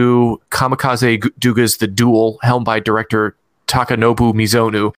into Kamikaze Duga's The Duel, helmed by director Takanobu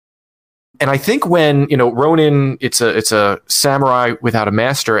Mizono. And I think when, Ronin, it's a samurai without a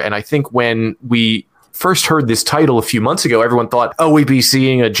master, and I think when we first heard this title a few months ago, everyone thought, we'd be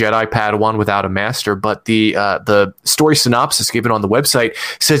seeing a Jedi Padawan without a master. But the story synopsis given on the website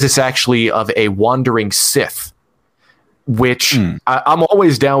says it's actually of a wandering Sith, which I'm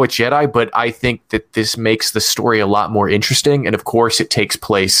always down with Jedi, but I think that this makes the story a lot more interesting. And of course, it takes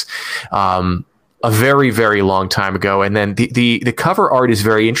place a very, very long time ago. And then the cover art is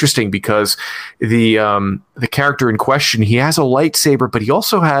very interesting because the character in question, he has a lightsaber, but he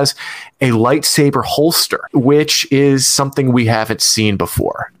also has a lightsaber holster, which is something we haven't seen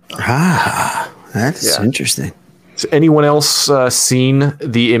before. That's interesting. Has anyone else seen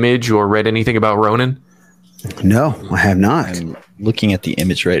the image or read anything about Ronin? No, I have not. I'm looking at the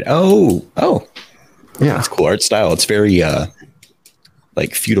image right. Oh, yeah, that's cool art style. It's very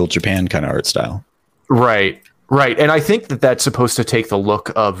like feudal Japan kind of art style. Right. And I think that that's supposed to take the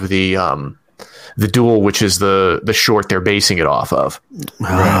look of the Duel, which is the short they're basing it off of.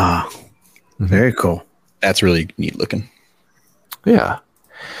 Very cool. That's really neat looking. Yeah.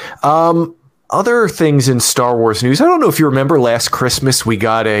 Other things in Star Wars news. I don't know if you remember last Christmas we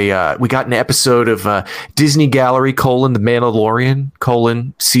got an episode of Disney Gallery: The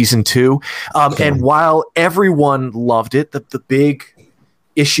Mandalorian: Season 2. And while everyone loved it, the big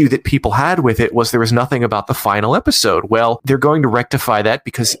issue that people had with it was there was nothing about the final episode. Well, they're going to rectify that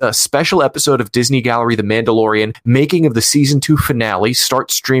because a special episode of Disney Gallery The Mandalorian, making of the season 2 finale,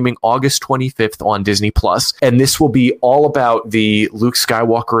 starts streaming August 25th on Disney Plus, and this will be all about the Luke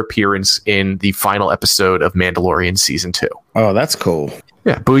Skywalker appearance in the final episode of Mandalorian season 2. Oh, that's cool.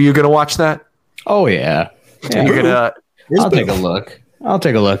 Yeah, Boo, you gonna watch that? Oh yeah. You're gonna. I'll take a look. I'll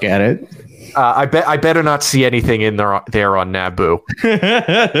take a look at it. I better not see anything in there on Naboo.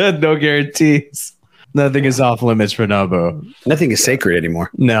 No guarantees. Nothing is off limits for Naboo. Nothing is sacred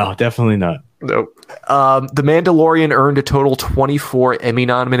anymore. No, definitely not. Nope. The Mandalorian earned a total 24 Emmy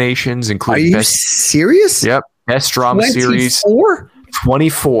nominations, including Are you serious? Yep. Best Drama Series.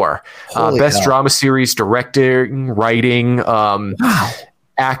 24. Best Drama Series, directing, writing. Wow.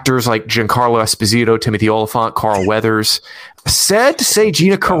 Actors like Giancarlo Esposito, Timothy Olyphant, Carl Weathers. Sad to say,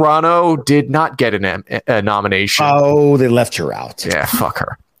 Gina Carano did not get a nomination. Oh, they left her out. Yeah, fuck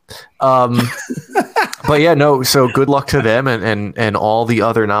her. But yeah, no. So good luck to them and all the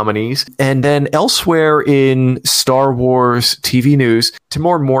other nominees. And then elsewhere in Star Wars TV news,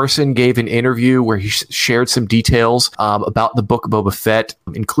 Tamora Morrison gave an interview where he shared some details about the Book of Boba Fett,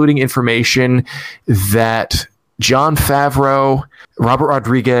 including information that Jon Favreau, Robert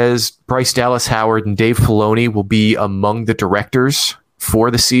Rodriguez, Bryce Dallas Howard, and Dave Filoni will be among the directors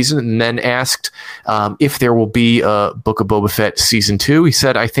for the season, and then asked if there will be a Book of Boba Fett season 2. He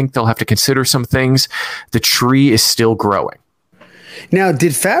said, I think they'll have to consider some things. The tree is still growing. Now,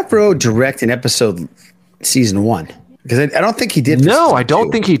 did Favreau direct an episode season 1? Because I don't think he did. No, I don't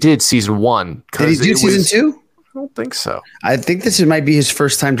think he did season 1. Did he do season 2? I don't think so. I think this might be his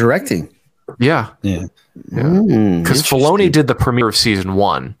first time directing. Yeah. Because Filoni did the premiere of season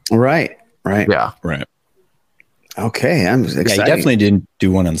 1. Right. Yeah. Right. Okay, I'm excited. Yeah, he definitely didn't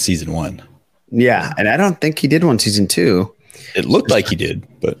do one on season 1. Yeah, and I don't think he did one season 2. It looked like he did,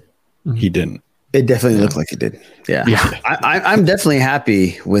 but he didn't. It definitely looked like he did. Yeah. I'm definitely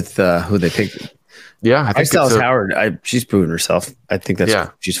happy with who they picked. Yeah, I think Dallas Howard. She's proven herself. I think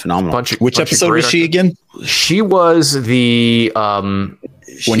she's phenomenal. Which episode was she again? She was the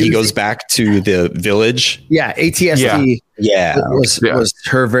when he goes back to the village. Yeah, ATST. Yeah. Was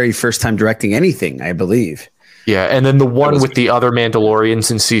her very first time directing anything, I believe. Yeah, and then the one with the other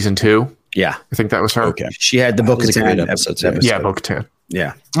Mandalorians in season 2. Yeah, I think that was her. Okay, she had the Bo-Katan episode. Yeah, Bo-Katan.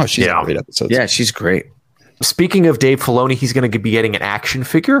 Yeah. Oh, she's a great episode. Yeah, she's great. Speaking of Dave Filoni, he's going to be getting an action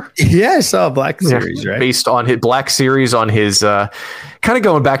figure. Yeah, I saw a Black Series, right? Based on his Black Series, on his kind of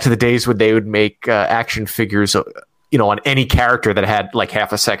going back to the days when they would make action figures, on any character that had like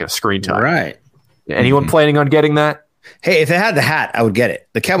half a second of screen time. Right. Anyone planning on getting that? Hey, if it had the hat, I would get it.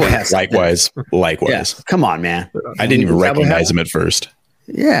 The cowboy hat. Likewise. Yeah. Come on, man. I didn't even recognize him at first.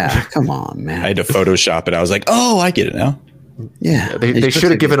 Yeah, come on, man. I had to Photoshop it. I was like, oh, I get it now. Yeah. They should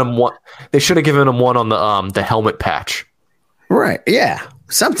have given him one. They should have given him one on the helmet patch. Right. Yeah.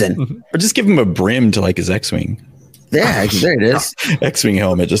 Something. Or just give him a brim to like his X-Wing. Yeah, there it is. X-Wing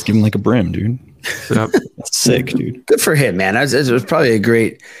helmet. Just give him like a brim, dude. That's sick, dude. Good for him, man. It was probably a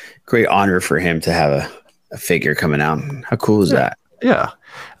great honor for him to have a figure coming out. How cool is that? Yeah.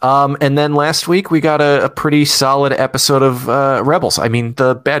 And then last week we got a pretty solid episode of Rebels. I mean,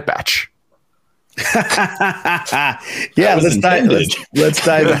 the Bad Batch. Yeah, let's dive into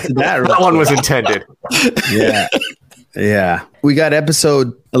that. That one was intended. Yeah. We got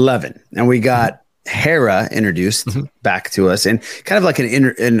episode 11, and we got Hera introduced back to us, and kind of like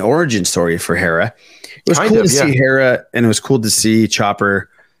an origin story for Hera. It was cool to see Hera, and it was cool to see Chopper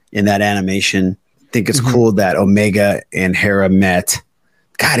in that animation. I think it's cool that Omega and Hera met.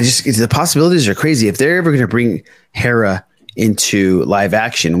 God, the possibilities are crazy. If they're ever going to bring Hera into live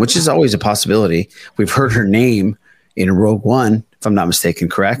action, which is always a possibility. We've heard her name in Rogue One, if I'm not mistaken,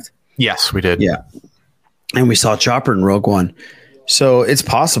 correct? Yes, we did. Yeah. And we saw Chopper in Rogue One. So it's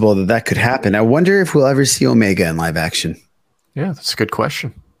possible that could happen. I wonder if we'll ever see Omega in live action. Yeah, that's a good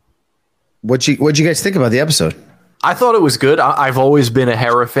question. What'd you guys think about the episode? I thought it was good. I've always been a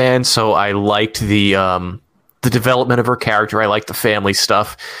Hera fan, so I liked the development of her character. I liked the family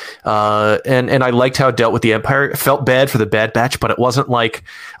stuff. And I liked how it dealt with the Empire. I felt bad for the Bad Batch, but it wasn't like,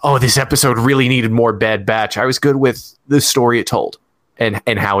 oh, this episode really needed more Bad Batch. I was good with the story it told and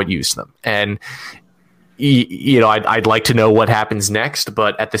how it used them. And, I'd like to know what happens next,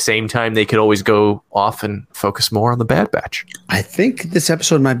 but at the same time, they could always go off and focus more on the Bad Batch. I think this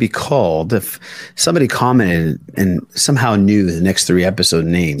episode might be called, if somebody commented and somehow knew the next 3 episode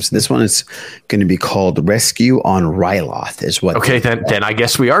names, this one is going to be called Rescue on Ryloth is what. Okay, then I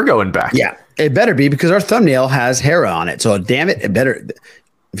guess we are going back. Yeah, it better be, because our thumbnail has Hera on it. So damn it better.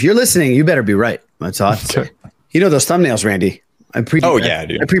 If you're listening, you better be right. That's all I have to say. You know those thumbnails, Randy. I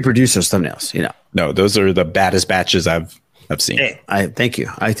pre-produce those thumbnails. You know, no, those are the baddest batches I've seen. Hey, I thank you.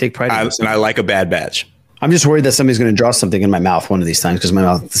 I take pride in this. And I like a bad batch. I'm just worried that somebody's going to draw something in my mouth one of these times because my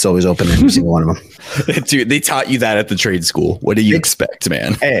mouth is always open in every single one of them. Dude, they taught you that at the trade school. What do you expect,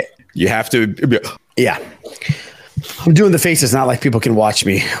 man? Hey, you have to. Yeah. I'm doing the faces, not like people can watch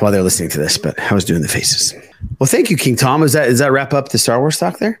me while they're listening to this, but I was doing the faces. Well, thank you, King Tom. Does that wrap up the Star Wars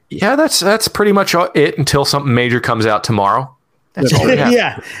talk there? Yeah, that's pretty much it until something major comes out tomorrow. That's all we have.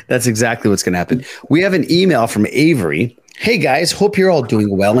 Yeah, that's exactly what's going to happen. We have an email from Avery. Hey guys, hope you're all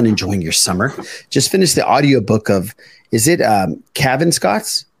doing well and enjoying your summer. Just finished the audiobook of, is it Cavan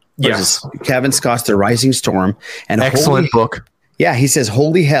Scott's? Yes. Cavan Scott's The Rising Storm. And excellent book. Yeah, he says,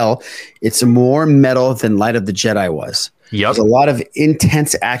 holy hell, it's more metal than Light of the Jedi was. Yep. There's a lot of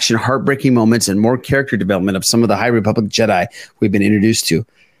intense action, heartbreaking moments, and more character development of some of the High Republic Jedi we've been introduced to.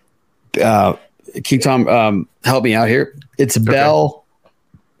 King Tom, help me out here. It's Bell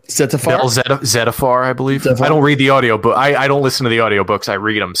Zettifar? Bell Zettifar, I believe. Zettifar? I don't read the audio book. I don't listen to the audiobooks. I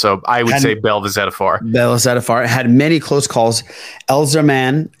read them. So I would say Bell the Zettifar. Bell Zettifar had many close calls. Elzar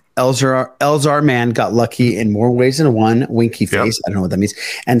Man got lucky in more ways than one. Winky face. Yep. I don't know what that means.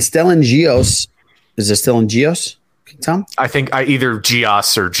 And Stellan Gios. Is it Stellan Gios? Tom? I think either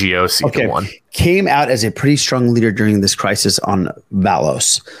Gios or Gios, either one. Came out as a pretty strong leader during this crisis on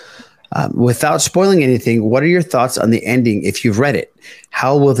Valos. Without spoiling anything, what are your thoughts on the ending if you've read it?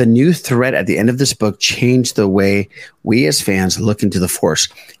 How will the new threat at the end of this book change the way we as fans look into the Force?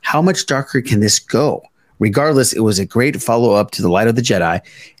 How much darker can this go? Regardless, it was a great follow-up to The Light of the Jedi,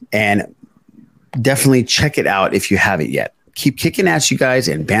 and definitely check it out if you haven't yet. Keep kicking ass, you guys,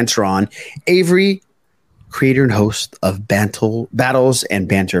 and banter on. Avery, creator and host of Battles and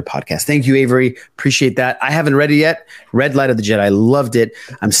Banter podcast. Thank you, Avery. Appreciate that. I haven't read it yet. Read Light of the Jedi. Loved it.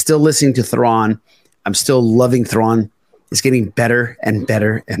 I'm still listening to Thrawn. I'm still loving Thrawn. It's getting better and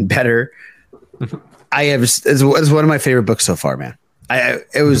better and better. It's one of my favorite books so far, man.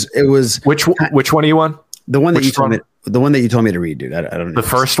 It was which one are you on? The one that you told me. The one that you told me to read, dude. I don't know. The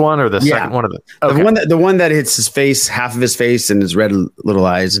first one or the second one of it? Okay. The one that hits his face, half of his face, and his red little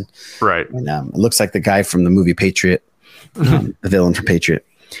eyes. Right. And it looks like the guy from the movie Patriot, the villain from Patriot.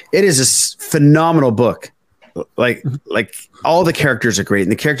 It is a phenomenal book. Like all the characters are great,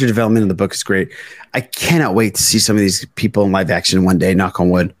 and the character development in the book is great. I cannot wait to see some of these people in live action one day. Knock on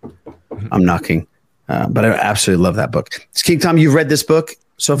wood. I'm knocking. But I absolutely love that book. King Tom, you've read this book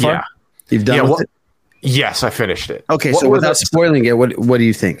so far? Yeah. You've done with it? Yes, I finished it. Okay, so without spoiling it, what do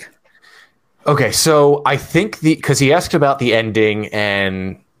you think? Okay, so I think because he asked about the ending,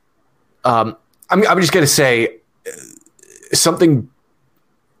 and I'm just going to say something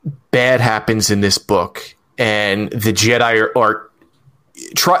bad happens in this book, and the Jedi are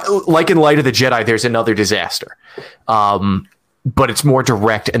like in Light of the Jedi, there's another disaster, but it's more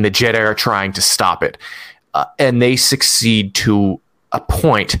direct, and the Jedi are trying to stop it, and they succeed to a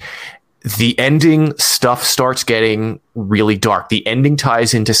point. The ending stuff starts getting really dark. The ending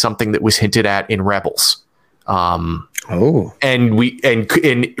ties into something that was hinted at in Rebels. And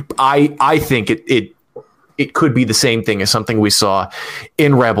I think it could be the same thing as something we saw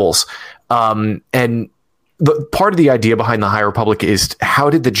in Rebels. And the part of the idea behind the High Republic is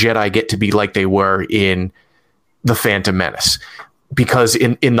how did the Jedi get to be like they were in the Phantom Menace? Because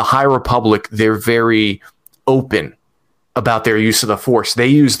in the High Republic, they're very open about their use of the Force. They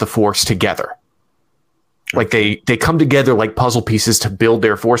use the Force together. Like they come together like puzzle pieces to build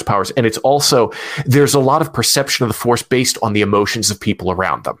their Force powers. And it's also, there's a lot of perception of the Force based on the emotions of people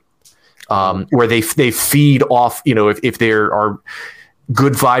around them, where they feed off, if there are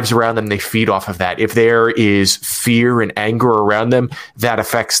good vibes around them, they feed off of that. If there is fear and anger around them, that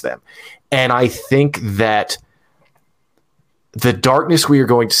affects them. And I think that the darkness we are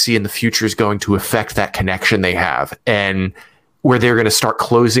going to see in the future is going to affect that connection they have, and where they're going to start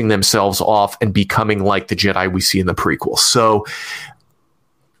closing themselves off and becoming like the Jedi we see in the prequels. So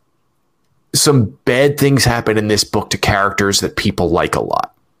some bad things happen in this book to characters that people like a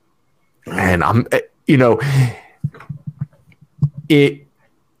lot. And it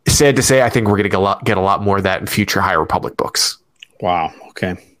sad to say, I think we're going to get a lot more of that in future High Republic books. Wow.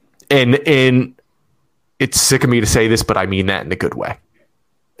 Okay. And it's sick of me to say this, but I mean that in a good way.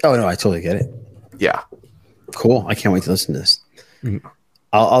 Oh, no, I totally get it. Yeah. Cool. I can't wait to listen to this. Mm-hmm.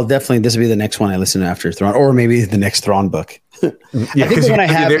 I'll definitely, this will be the next one I listen to after Thrawn, or maybe the next Thrawn book. Yeah, I think the one I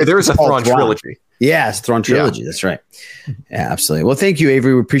have there's a Thrawn trilogy. Yeah, it's Thrawn trilogy. Yeah. That's right. Yeah, absolutely. Well, thank you,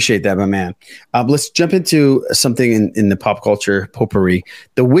 Avery. We appreciate that, my man. Let's jump into something in the pop culture potpourri.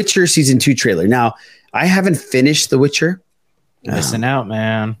 The Witcher Season 2 trailer. Now, I haven't finished The Witcher. Missing out,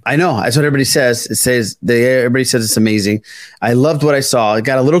 man. I know. That's what everybody says. Everybody says it's amazing. I loved what I saw. It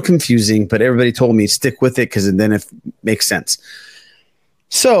got a little confusing, but everybody told me stick with it because then it makes sense.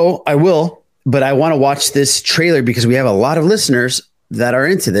 So I will, but I want to watch this trailer because we have a lot of listeners that are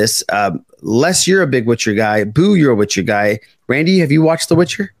into this. Les, you're a big Witcher guy. Boo, you're a Witcher guy. Randy, have you watched The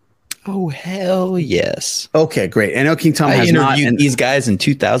Witcher? Oh, hell yes. Okay, great. I know King Tom has interviewed these guys in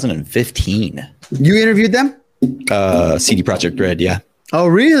 2015. You interviewed them? CD Projekt Red, yeah. Oh,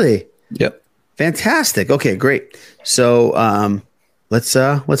 really? Yep. Fantastic. Okay, great. So let's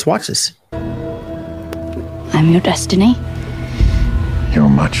watch this. I'm your destiny. You're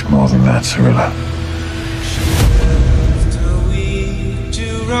much more than that, Cirilla.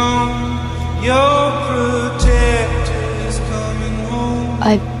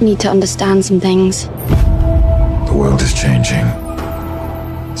 I need to understand some things. The world is changing.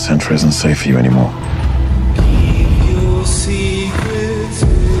 Centra isn't safe for you anymore.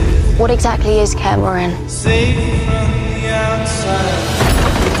 What exactly is Cameron?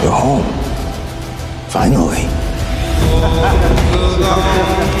 You're home. Finally.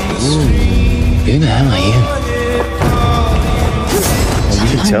 Who the hell are you? You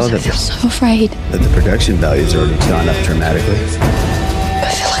can tell that I feel so afraid. That the production value's already gone up dramatically. I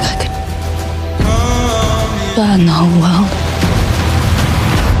feel like I could burn the whole world.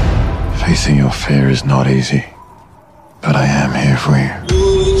 Facing your fear is not easy, but I am here for you.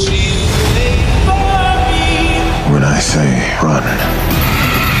 When I say run,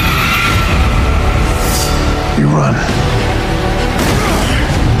 you run.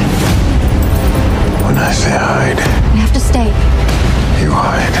 When I say hide, We have to stay. you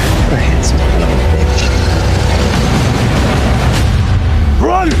hide. What a handsome little bitch.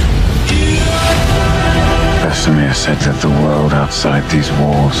 Run! Vesemir said that the world outside these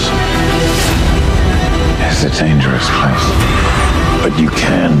walls is a dangerous place. But you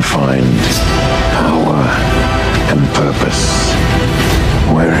can find power and purpose.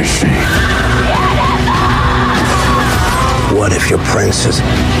 Where is she? What if your princess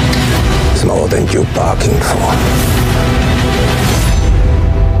is more than you're barking for?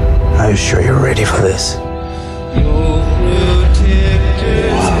 Are you sure you're ready for this?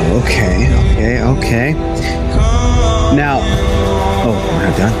 Wow, okay. Now, oh, we're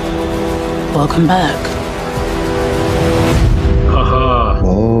not done. Welcome back.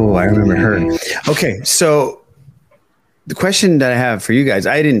 Oh, I remember her. Okay, so the question that I have for you guys,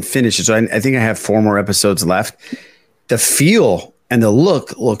 I didn't finish it, so I think I have 4 more episodes left. The feel and the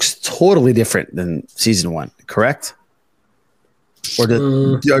look looks totally different than season 1, correct? Or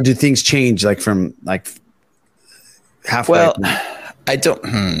do things change like from like halfway? Well, I don't.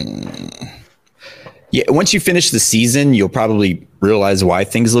 Yeah, once you finish the season, you'll probably realize why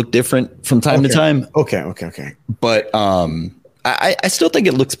things look different from time to time. Okay. But I still think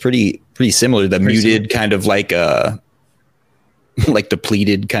it looks pretty similar. The muted kind of like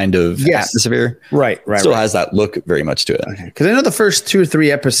depleted kind of atmosphere. Right. Still has that look very much to it. Okay. Because I know the first 2 or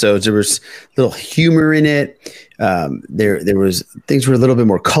 3 episodes, there was a little humor in it. There was things were a little bit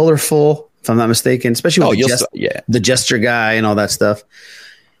more colorful, if I'm not mistaken, especially with the jester guy and all that stuff.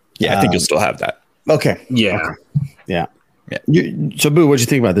 Yeah, I think you'll still have that. Okay. Yeah. So, Boo, what'd you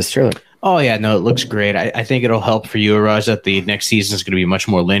think about this trailer? Oh, yeah, no, it looks great. I think it'll help for you, Raj, that the next season is going to be much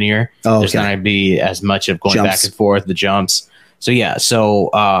more linear. There's not going to be as much of going back and forth, the jumps. But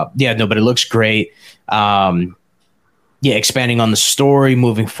it looks great. Expanding on the story,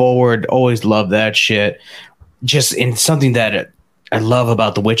 moving forward. Always love that shit. Just in something that I love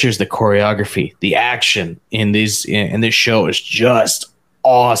about The Witcher is the choreography, the action in this show is just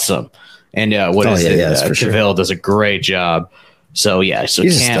awesome. And Cavill does a great job. So he's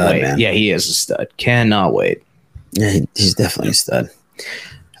can't wait. Man. Yeah, he is a stud. Cannot wait. Yeah, he's definitely a stud.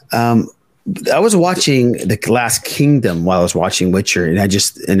 I was watching The Last Kingdom while I was watching Witcher, and I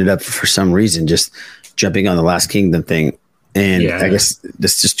just ended up for some reason just jumping on the Last Kingdom thing. And I guess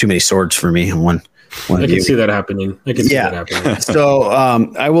there's just too many swords for me in one. I can see that happening. So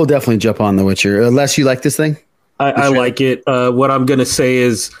I will definitely jump on The Witcher. Unless you like this thing? I like it. What I'm going to say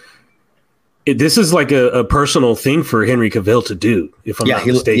is this is like a personal thing for Henry Cavill to do, if I'm not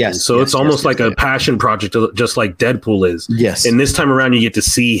mistaken. It's almost like a passion project, just like Deadpool is. Yes. And this time around, you get to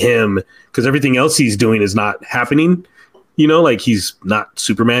see him because everything else he's doing is not happening. Like he's not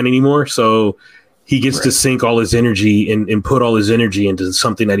Superman anymore. So he gets to sink all his energy and put all his energy into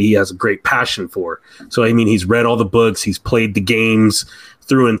something that he has a great passion for. So, I mean, he's read all the books, he's played the games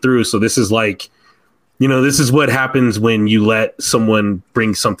through and through. So this is like, this is what happens when you let someone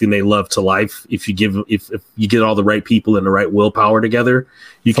bring something they love to life. If you get all the right people and the right willpower together,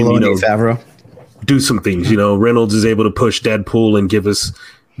 you can, Favreau. do some things. You know, Reynolds is able to push Deadpool and give us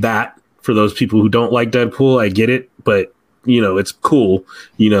that. For those people who don't like Deadpool, I get it, but you know, it's cool,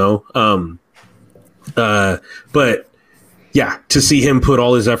 you know. But yeah, to see him put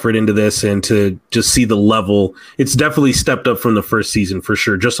all his effort into this and to just see the level, it's definitely stepped up from the first season for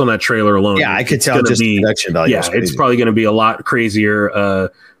sure. Just on that trailer alone. Yeah, I could tell just production value. Yeah, it's probably going to be a lot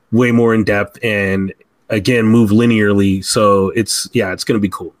crazier, way more in depth, and again, move linearly. So it's going to be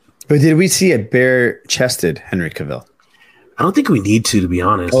cool. But did we see a bare-chested Henry Cavill? I don't think we need to be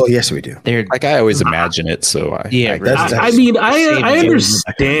honest. Oh, yes, we do. Like I always imagine it, so I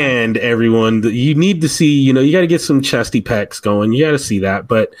understand everyone. You need to see, you know, you got to get some chesty pecs going. You got to see that,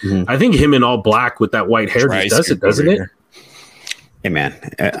 but I think him in all black with that white hair just does it, doesn't it? Hey, man,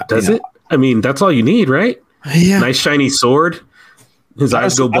 does it? I mean, that's all you need, right? Yeah, nice shiny sword. His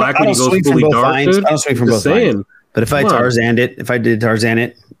eyes go black when he goes fully dark. I don't swing from both sides. But if I did Tarzan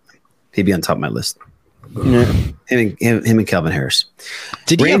it, he'd be on top of my list. You know, him and Calvin Harris.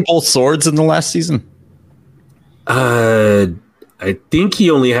 Did he have both swords in the last season? I think he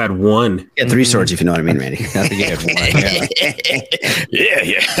only had one. He had 3 swords, if you know what I mean, Randy. I think he had one.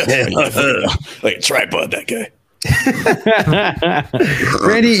 Yeah. Like a tripod, that guy.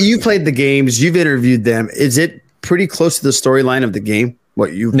 Randy, you played the games. You've interviewed them. Is it pretty close to the storyline of the game?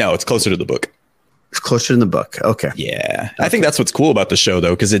 No, it's closer to the book. It's closer in the book. Okay. Yeah. Okay. I think that's what's cool about the show,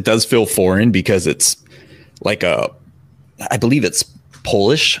 though, because it does feel foreign because it's like I believe it's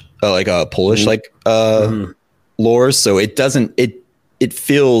Polish, lore. So it doesn't, it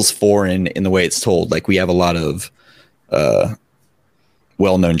feels foreign in the way it's told. Like we have a lot of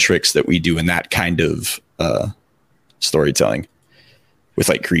well-known tricks that we do in that kind of storytelling with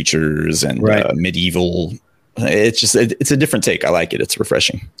like creatures and medieval. It's just, it's a different take. I like it. It's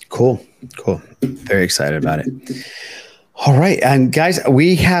refreshing. Cool. Very excited about it. All right. And guys,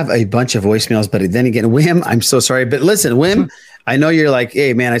 we have a bunch of voicemails, but then again, Wim, I'm so sorry. But listen, Wim, I know you're like,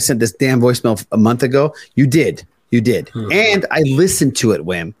 hey, man, I sent this damn voicemail a month ago. You did. And I listened to it,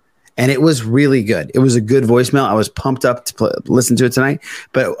 Wim, and it was really good. It was a good voicemail. I was pumped up to listen to it tonight,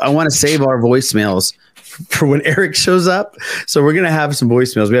 but I want to save our voicemails for when Eric shows up. So we're going to have some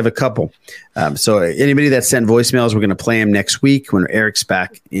voicemails. We have a couple. So anybody that sent voicemails, we're going to play them next week when Eric's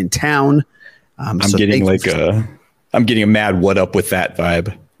back in town. I'm getting a mad what up with that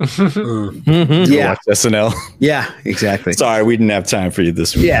vibe. Yeah. Watch SNL. Yeah, exactly. Sorry, we didn't have time for you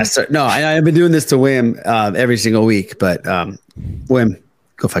this week. Yeah, no, I've been doing this to Wim every single week, but Wim,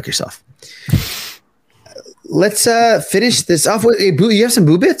 go fuck yourself. Let's finish this off with Boo. You have some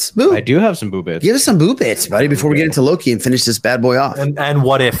Boo bits? Boo? I do have some Boo bits. Give us some Boo bits, buddy, before we get into Loki and finish this bad boy off. And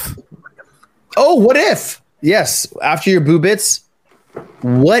what if? Oh, what if? Yes, after your Boo bits,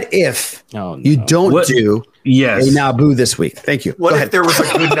 what if you don't do a Naboo this week? Thank you. What if there was a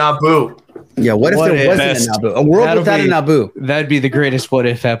good Naboo? Yeah, what if there wasn't a Naboo? A world without a Naboo. That'd be the greatest what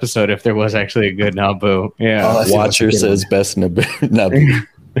if episode if there was actually a good Naboo. Yeah. Watcher says best Naboo.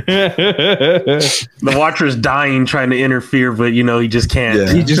 The Watcher's dying trying to interfere, but you know he just can't.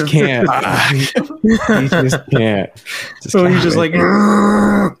 Yeah. He just can't. He just can't. So he's just like,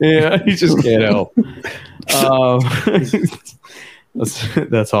 yeah, he just can't help.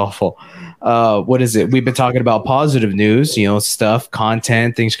 That's awful. What is it? We've been talking about positive news, stuff,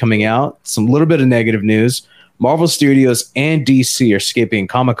 content, things coming out. Some little bit of negative news. Marvel Studios and DC are skipping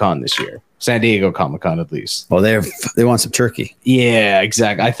Comic-Con this year. San Diego Comic-Con, at least. Well, they want some turkey. Yeah,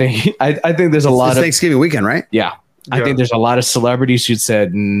 exactly. I think there's a lot of Thanksgiving weekend, right? Yeah. I think there's a lot of celebrities who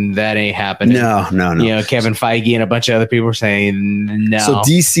said that ain't happening. No. Kevin Feige and a bunch of other people are saying no. So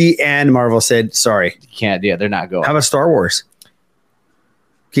DC and Marvel said sorry. Can't. Yeah, they're not going. How about Star Wars?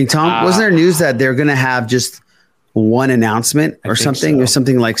 King Tom, wasn't there news that they're going to have just one announcement or something, or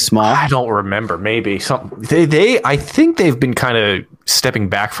something like small? I don't remember. Maybe I think they've been kind of stepping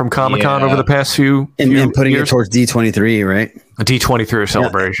back from Comic-Con over the past few and putting years. It towards D23, right? A D23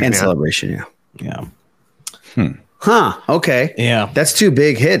 celebration and celebration. Yeah. Okay. Yeah. That's 2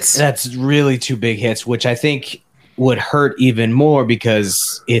 big hits. That's really 2 big hits, which I think would hurt even more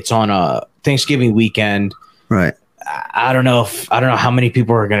because it's on a Thanksgiving weekend. Right. I don't know how many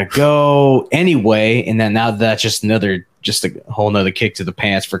people are going to go anyway. And then now that's just a whole nother kick to the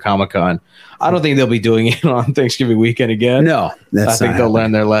pants for Comic-Con. I don't think they'll be doing it on Thanksgiving weekend again. No, I think they'll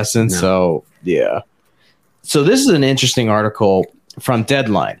learn their lesson. No. So yeah. So this is an interesting article from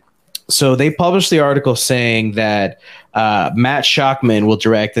Deadline. So they published the article saying that Matt Shakman will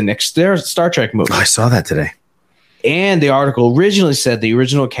direct the next Star Trek movie. I saw that today. And the article originally said the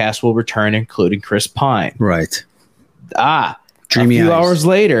original cast will return, including Chris Pine. Right. A few hours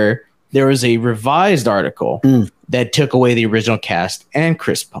later, there was a revised article that took away the original cast and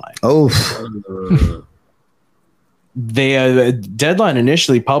Chris Pine. Oh. They Deadline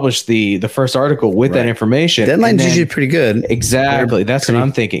initially published the first article with that information. Deadline's usually pretty good. Exactly. That's what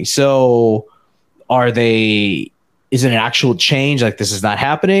I'm thinking. So is it an actual change? Like this is not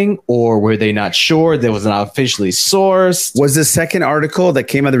happening, or were they not sure? That was not officially sourced. Was the second article that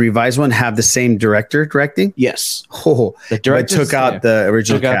came out, the revised one, have the same director directing? Yes. Oh, the director took out the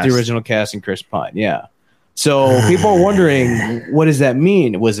original cast. Took out the original cast and Chris Pine. Yeah. So people are wondering, what does that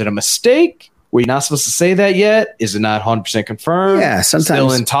mean? Was it a mistake? Were you not supposed to say that yet? Is it not 100% confirmed? Yeah, sometimes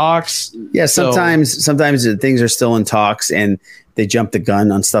still in talks. Yeah, sometimes things are still in talks and they jump the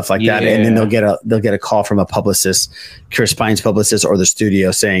gun on stuff like that, and then they'll get a call from a publicist, Chris Pine's publicist, or the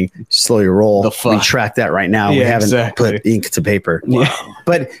studio saying, "Slow your roll. We track that right now. we haven't put ink to paper." Yeah.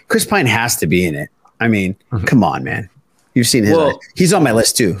 But Chris Pine has to be in it. I mean, come on, man. You've seen his. He's on my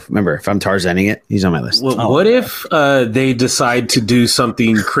list too. Remember, if I'm Tarzaning it, he's on my list. Well, what if they decide to do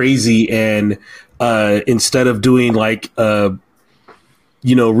something crazy and instead of doing like reimagining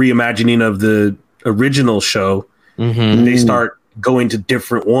of the original show, they start going to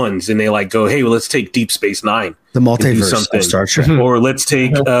different ones and they like go, hey, well, let's take Deep Space Nine, the multiverse of Star Trek, or let's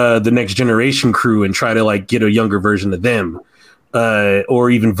take the Next Generation crew and try to like get a younger version of them, or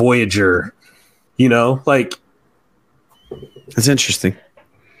even Voyager. Like. That's interesting.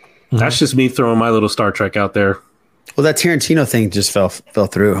 That's just me throwing my little Star Trek out there. Well, that Tarantino thing just fell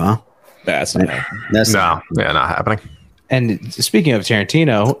through, huh? That's not not happening. And speaking of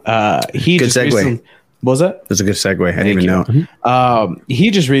Tarantino, he good just segue. recently, what was that? That's a good segue. I didn't even know.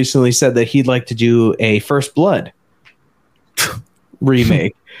 He just recently said that he'd like to do a First Blood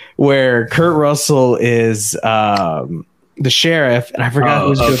remake where Kurt Russell is the sheriff, and I forgot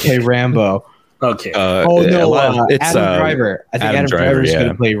who's going to play Rambo. Okay. It's Adam Driver. I think Adam Driver is going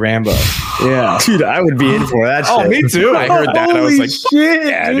to play Rambo. Yeah, dude, I would be in for that. Oh, shit. me too. I heard that. I was like, shit,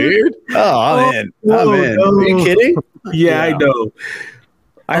 yeah, dude. Oh, I'm in. Are you kidding? Yeah, I know.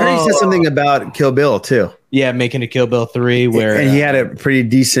 I heard he said something about Kill Bill too. Yeah, making a Kill Bill 3 where and he had a pretty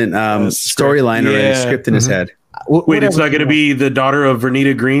decent storyline or a script in his head. Wait, it's not going to be the daughter of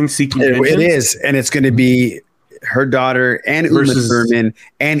Vernita Green seeking vengeance? It is, and it's going to be her daughter and Uma Thurman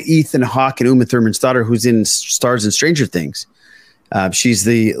and Ethan Hawke and Uma Thurman's daughter, who's stars in Stranger Things. She's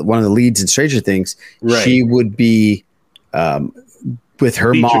one of the leads in Stranger Things. Right. She would be with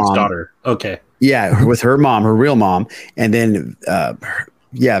her Beatrix mom. daughter. Okay. Yeah, with her mom, her real mom, and then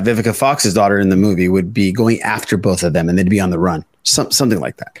Vivica Fox's daughter in the movie would be going after both of them, and they'd be on the run, something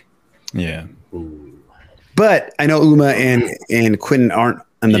like that. Yeah. But I know Uma and Quentin aren't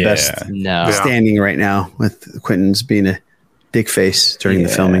on the best standing right now, with Quentin's being a dick face during the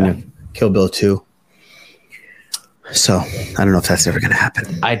filming of Kill Bill 2. So I don't know if that's ever going to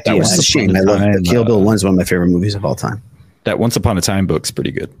happen. That was a shame. I love Kill Bill 1 is one of my favorite movies of all time. That Once Upon a Time book's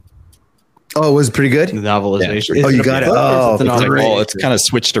pretty good. Oh, it was pretty good? The novelization. Yeah. Oh, you got it. Oh, it's kind of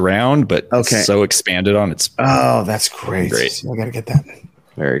switched around, but it's so expanded on. It's that's great. I got to get that.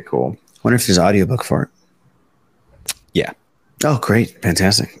 Very cool. Wonder if there's an audiobook for it. Yeah. Oh, great.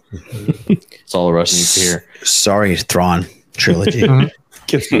 Fantastic. It's all the rest needs to hear. Sorry, Thrawn trilogy.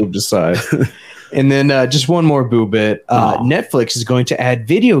 Gets moved aside. And then just one more boo bit. Netflix is going to add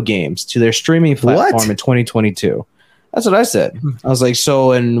video games to their streaming platform in 2022. That's what I said. I was like,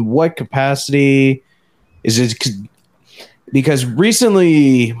 so in what capacity is it? Because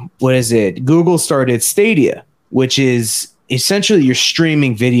recently, what is it? Google started Stadia, which is essentially you're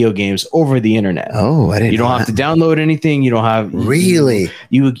streaming video games over the internet. Oh, I didn't. You don't have to download anything. You don't have really.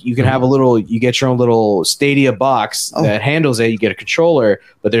 You can have you get your own little Stadia box that handles it. You get a controller,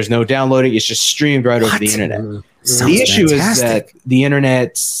 but there's no downloading. It's just streamed right over the internet. The issue is that the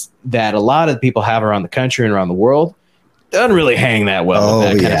internet that a lot of people have around the country and around the world doesn't really hang that well with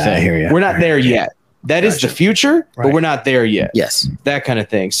that kind of thing. I hear you. We're not there yet. That is the future, but we're not there yet. Yes. That kind of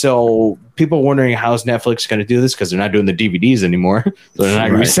thing. So people are wondering how's Netflix going to do this because they're not doing the DVDs anymore. So they're not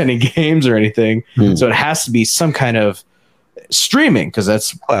going to be sending games or anything. So it has to be some kind of streaming because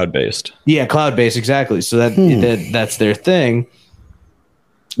that's cloud-based. Yeah, cloud-based, exactly. So that's their thing.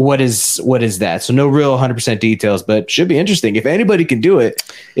 What is that? So no real 100% details, but should be interesting. If anybody can do it,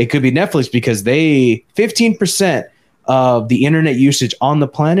 it could be Netflix because 15% of the internet usage on the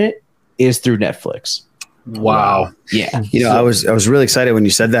planet is through Netflix. Wow. Yeah. I was really excited when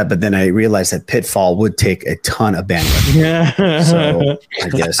you said that, but then I realized that Pitfall would take a ton of bandwidth. Yeah. So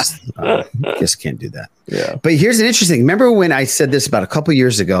I guess can't do that. Yeah. But here's an interesting. Remember when I said this about a couple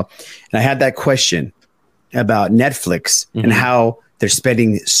years ago, and I had that question about Netflix and how they're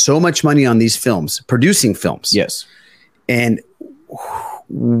spending so much money on these films, producing films. Yes. And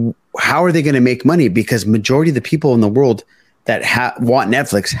how are they going to make money? Because majority of the people in the world that want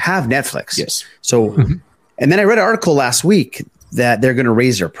Netflix have Netflix. Yes. So, and then I read an article last week that they're going to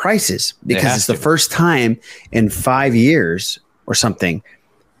raise their prices because it's the first time in 5 years or something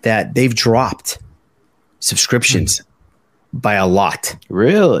that they've dropped subscriptions by a lot.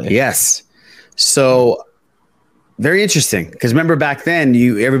 Really? Yes. So very interesting. Because remember back then,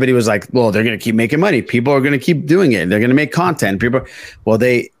 everybody was like, well, they're going to keep making money. People are going to keep doing it. They're going to make content.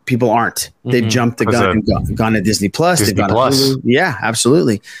 People aren't. They've jumped the gun and gone to Disney Plus. They've gone to Hulu. Yeah,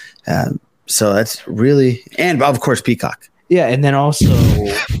 absolutely. So that's really, and of course, Peacock. Yeah, and then also,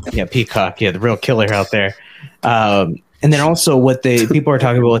 Peacock, the real killer out there. And then also what people are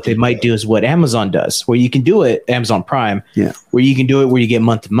talking about what they might do is what Amazon does, where you can do it, Amazon Prime, where you can do it where you get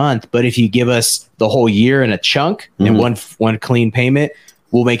month to month. But if you give us the whole year in a chunk and one clean payment,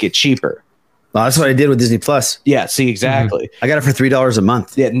 we'll make it cheaper. Well, that's what I did with Disney Plus. Yeah, see, exactly. I got it for $3 a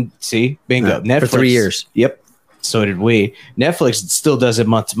month. Yeah, see, bingo. Netflix for 3 years. Yep. So did we. Netflix still does it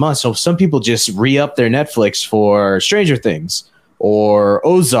month to month. So some people just re-up their Netflix for Stranger Things or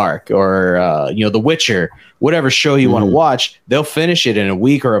Ozark or The Witcher, whatever show you want to watch. They'll finish it in a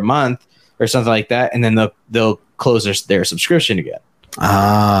week or a month or something like that, and then they'll close their subscription again.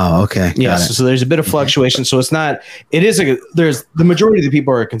 Oh, okay. Yeah. So there's a bit of fluctuation. So it's not. There's the majority of the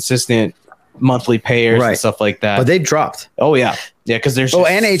people are consistent monthly payers and stuff like that. But they dropped. Oh yeah. Yeah, because there's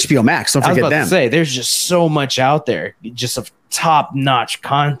and HBO Max. Don't forget them. To say there's just so much out there, just of top-notch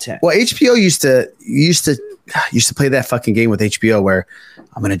content. Well, HBO used to play that fucking game with HBO where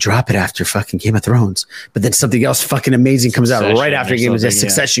I'm gonna drop it after fucking Game of Thrones, but then something else fucking amazing comes out right after Game of Thrones.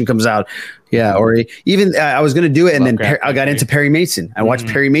 Succession comes out, or even I was gonna do it, and then I got into Perry Mason. I watched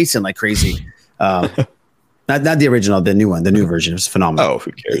Perry Mason like crazy. Not the original, the new one, the new version. It was phenomenal. Oh,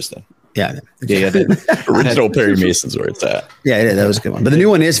 who cares then? Yeah. The original Perry Mason's where it's at. Yeah, that was a good one. But the new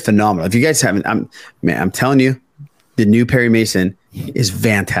one is phenomenal. If you guys haven't, I'm telling you, the new Perry Mason is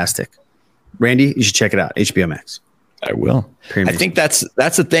fantastic. Randy, you should check it out. HBO Max. I will. I think that's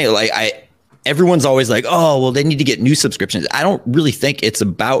the thing. Like everyone's always like, oh, well, they need to get new subscriptions. I don't really think it's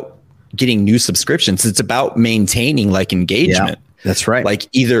about getting new subscriptions. It's about maintaining like engagement. Yeah, that's right. Like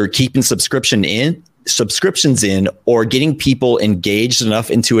either keeping subscriptions in or getting people engaged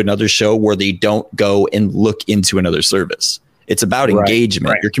enough into another show where they don't go and look into another service. It's about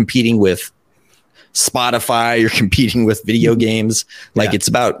engagement. You're competing with Spotify, you're competing with video games. Like it's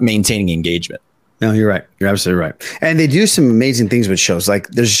about maintaining engagement. No, you're right. You're absolutely right. And they do some amazing things with shows. Like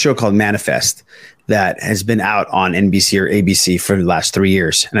there's a show called Manifest that has been out on NBC or ABC for the last 3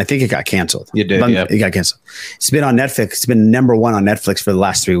 years. And I think it got canceled. It did, It got canceled. It's been on Netflix. It's been number 1 on Netflix for the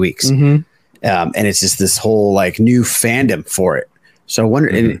last 3 weeks. And it's just this whole like new fandom for it. So I wonder,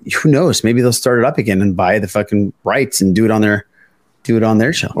 and who knows, maybe they'll start it up again and buy the fucking rights and do it on their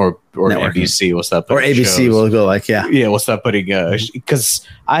show or NBC will stop or ABC will go like we'll stop putting because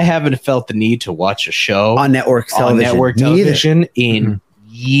I haven't felt the need to watch a show on network television in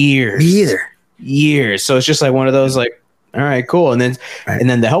years. So it's just like one of those like, all right, cool. And then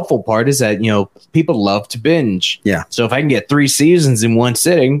the helpful part is that people love to binge. Yeah. So if I can get 3 seasons in one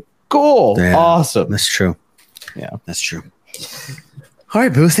sitting, cool, awesome. That's true. Yeah, that's true. All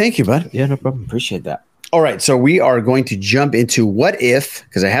right, Boo. Thank you, bud. Yeah, no problem. Appreciate that. All right, so we are going to jump into what if,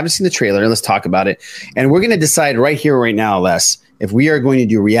 because I haven't seen the trailer, and let's talk about it. And we're going to decide right here, right now, Les, if we are going to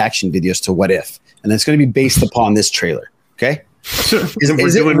do reaction videos to what if, and it's going to be based upon this trailer. Okay?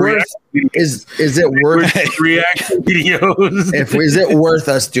 Is it worth reaction videos? Is it worth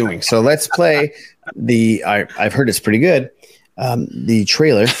us doing? So let's play I've heard it's pretty good. The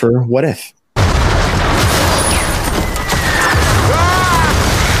trailer for what if.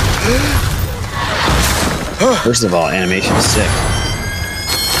 First of all, animation is sick.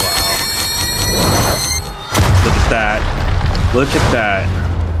 Wow. Look at that. Look at that.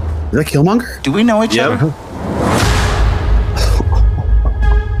 Is that Killmonger? Do we know each other?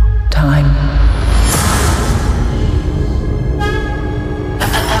 Time.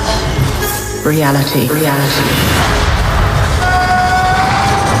 Reality.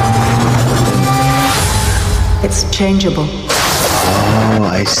 It's changeable. Oh,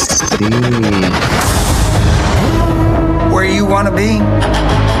 I see. Where you want to be?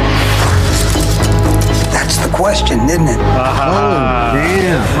 That's the question, isn't it? Oh,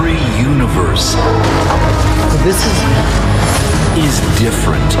 damn. Every universe is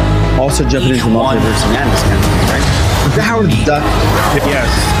different. Also jumping into multiverse madness kind of thing, right? The Howard Duck. Yes.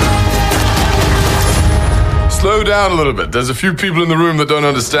 Slow down a little bit. There's a few people in the room that don't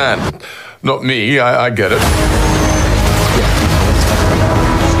understand. Not me. I get it.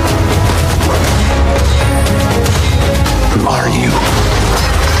 Who are you?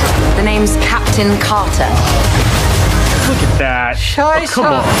 name's Captain Carter. Look at that. Scheiße.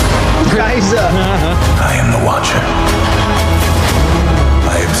 Come on. I am the Watcher.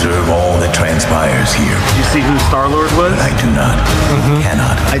 I observe all that transpires here. Did you see who Star-Lord was? I do not,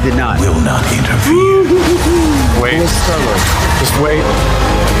 cannot, I did not. will not interfere. Wait. Just wait.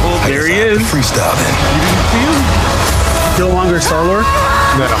 There he is. Freestyle then. No longer Star-Lord?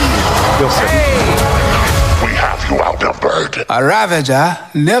 No. You'll see. We have you outnumbered. A Ravager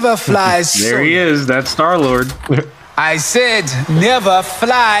never flies There he is. That's Star-Lord. I said never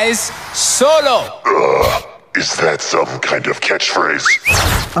flies solo. Is that some kind of catchphrase?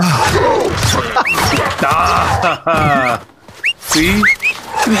 See?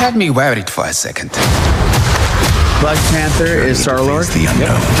 You had me worried for a second. Black Panther is Star-Lord? The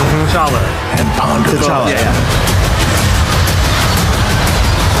unknown. T'Challa. And ponder the T'Challa, yeah.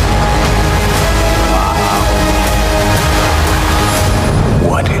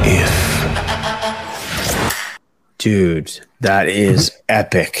 what if. Dude, that is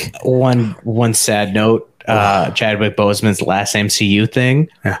epic. One sad note. Chadwick Boseman's last MCU thing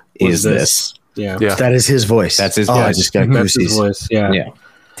is this. Yeah. That is his voice. That's his voice. voice. I just got That's his goosies. voice. Yeah.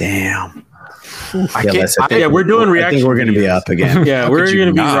 Damn. We're doing reaction. I think we're going to be up again. Yeah, we're going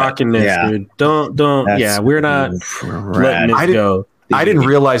to be rocking this, Yeah. dude. Don't. That's We're not letting this go. I didn't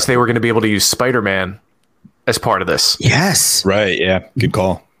realize they were going to be able to use Spider-Man as part of this. Yes. Right. Yeah. Good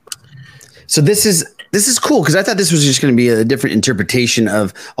call. So this is cool because I thought this was just going to be a different interpretation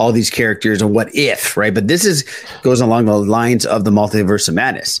of all these characters and what if, right? But this goes along the lines of the multiverse of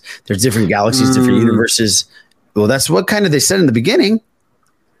madness. There's different galaxies, different universes. Well, that's what kind of they said in the beginning.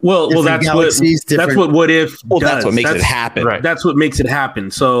 Well, that's what if. Well, does. that's what makes it happen. Right. That's what makes it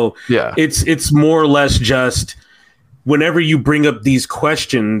happen. So yeah, it's more or less just whenever you bring up these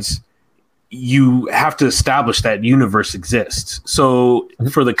questions, you have to establish that universe exists. So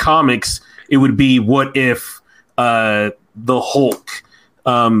for the comics, it would be what if the Hulk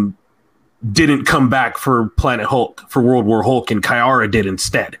didn't come back for Planet Hulk, for World War Hulk, and Kyara did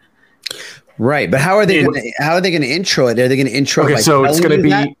instead. Right, but how are they going to intro it? Are they going to intro? Okay, it so it's going to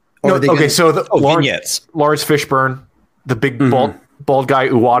be Lawrence vignettes. Lawrence Fishburne, the big bald guy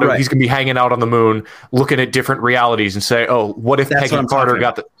Uwado. Right. He's going to be hanging out on the moon, looking at different realities, and say, "Oh, what if Peggy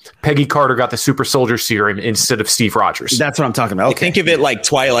Carter got the super soldier serum instead of Steve Rogers?" That's what I'm talking about. Okay. Think of it like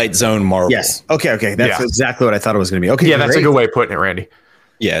Twilight Zone Marvel. Yes. Okay. That's exactly what I thought it was going to be. Okay. Yeah, that's a good way of putting it, Randy.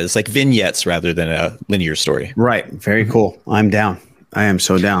 Yeah, it's like vignettes rather than a linear story. Right. Very cool. I'm down. I am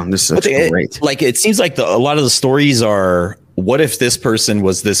so down. This is great. Like it seems like a lot of the stories are what if this person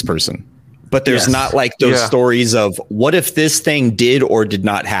was this person, but there's not like those stories of what if this thing did or did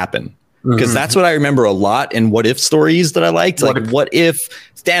not happen. Because that's what I remember a lot in what if stories that I liked. What if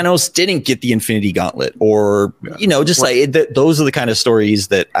Thanos didn't get the Infinity Gauntlet, or those are the kind of stories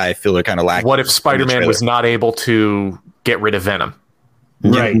that I feel are kind of lacking. What if Spider-Man was not able to get rid of Venom?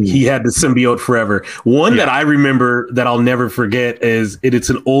 Right. He had the symbiote forever. One that I remember that I'll never forget is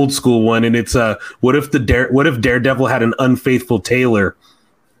it's an old school one. And it's what if Daredevil had an unfaithful tailor?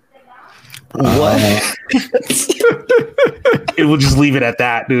 What? It will just leave it at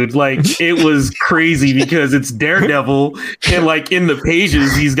that, dude. Like it was crazy because it's Daredevil and like in the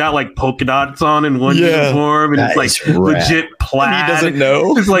pages he's got like polka dots on in one uniform and it's like legit plaid. He doesn't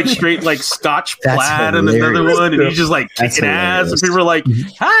know. It's like straight like Scotch plaid and another one and he's just like kicking ass and people are like,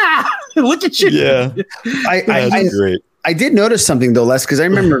 look at you. Yeah. I did notice something though, Les, because I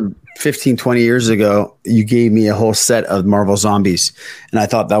remember 15, 20 years ago, you gave me a whole set of Marvel Zombies, and I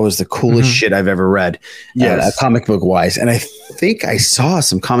thought that was the coolest shit I've ever read, comic book wise. And I think I saw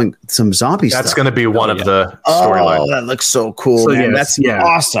some zombies. That's going to be one of the storylines. Oh, that looks so cool, man! That's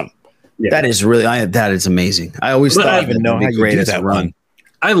awesome. Yeah. That is really that is amazing. I always thought I even know how you do that run.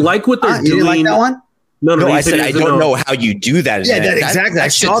 I like what they're doing. You like that one? No, I said I don't know how you do that. Yeah, exactly. I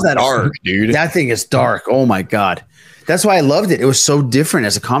saw that dark, dude. That thing is dark. Oh my god. That's why I loved it. It was so different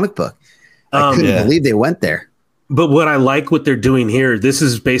as a comic book. I couldn't believe they went there. But what I like what they're doing here, this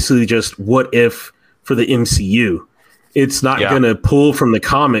is basically just what if for the MCU. It's not going to pull from the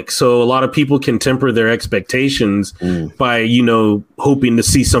comic. So a lot of people can temper their expectations by, hoping to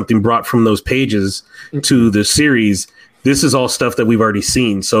see something brought from those pages to the series. This is all stuff that we've already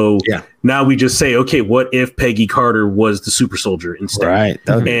seen. So now we just say, okay, what if Peggy Carter was the super soldier instead? Right.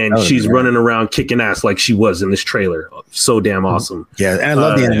 And she's running around kicking ass like she was in this trailer. So damn awesome. Yeah. And I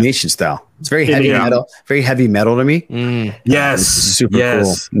love the animation style. It's very heavy metal to me. Yes. Super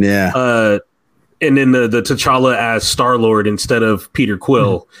cool. Yeah. And then the T'Challa as Star-Lord instead of Peter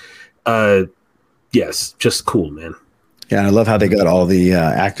Quill. Yes. Just cool, man. Yeah. And I love how they got all the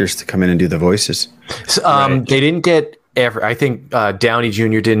actors to come in and do the voices. They didn't get I think Downey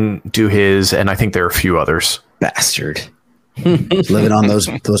Jr. didn't do his, and I think there are a few others. Bastard. Living on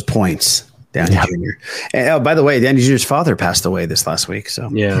those points. Downey Jr. And, by the way, Downey Jr.'s father passed away this last week. So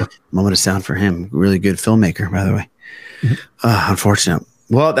yeah, moment of sound for him. Really good filmmaker, by the way. Unfortunate.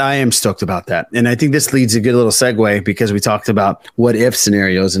 Well, I am stoked about that. And I think this leads a good little segue because we talked about what if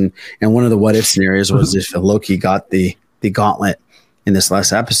scenarios. And one of the what if scenarios was if Loki got the gauntlet in this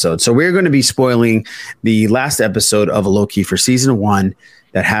last episode. So we're going to be spoiling the last episode of Loki for season 1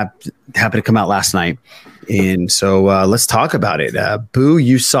 that happened to come out last night. And so let's talk about it. Boo,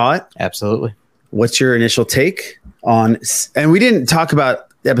 you saw it. Absolutely. What's your initial take on, and we didn't talk about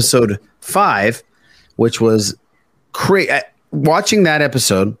episode 5, which was crazy. Watching that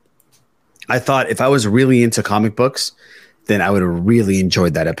episode, I thought if I was really into comic books, then I would have really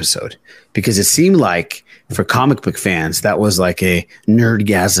enjoyed that episode because it seemed like for comic book fans, that was like a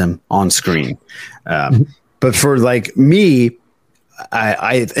nerdgasm on screen. But for like me,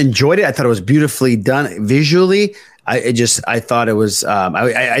 I enjoyed it. I thought it was beautifully done visually. I thought it was,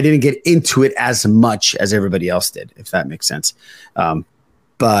 I didn't get into it as much as everybody else did, if that makes sense.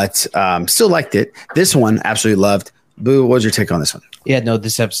 But still liked it. This one, absolutely loved. Boo, what was your take on this one? Yeah, no,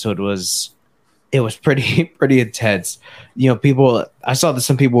 this episode was pretty intense. You know, I saw that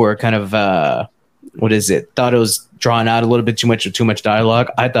some people were kind of, thought it was drawn out a little bit too much dialogue.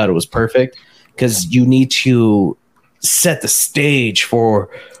 I thought it was perfect because you need to set the stage for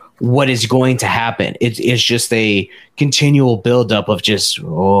what is going to happen. It's just a continual buildup of just,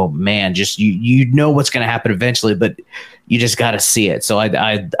 oh man, just you know what's going to happen eventually, but you just got to see it. So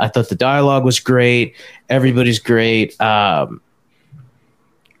I thought the dialogue was great. Everybody's great. I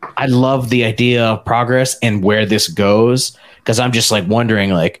love the idea of progress and where this goes because I'm just like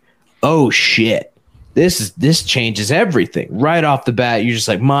wondering, like, oh shit. This changes everything right off the bat. You're just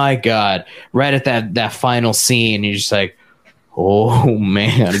like, my God, right at that final scene, you're just like, oh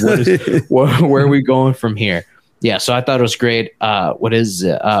man, where are we going from here? Yeah, so I thought it was great. What is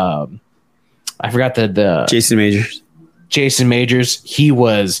it? I forgot the Jason Majors. Jason Majors. He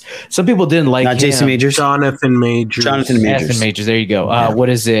was. Some people didn't like not him. Jason Majors. Jonathan Majors. Jonathan Majors. There you go. Yeah. What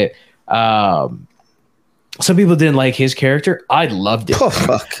is it? Some people didn't like his character. I loved it. Oh,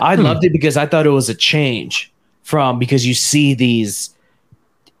 fuck. I loved it because I thought it was a change because you see these.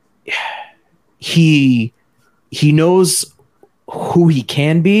 He knows who he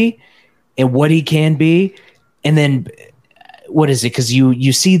can be and what he can be, and then what is it? Because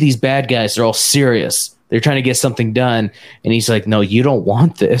you see these bad guys, they're all serious. They're trying to get something done, and he's like, "No, you don't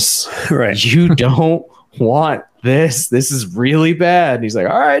want this. Right? You don't want this. This is really bad." And he's like,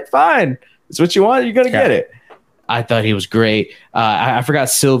 "All right, fine. It's what you want. You're gonna get it." I thought he was great. I forgot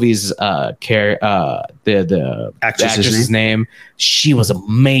Sylvie's the actress's name. She was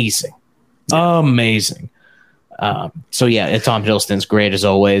amazing, amazing. So yeah, Tom Hiddleston's great as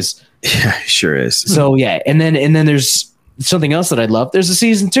always. Yeah, sure is. So yeah, and then there's something else that I love. There's a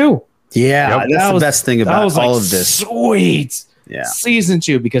season 2. Yeah, that's the best thing about all of this. Sweet, yeah, season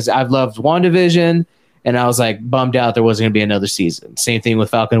 2 because I've loved WandaVision. And I was like bummed out there wasn't going to be another season. Same thing with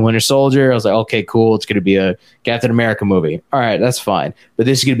Falcon and Winter Soldier. I was like, okay, cool. It's going to be a Captain America movie. All right, that's fine. But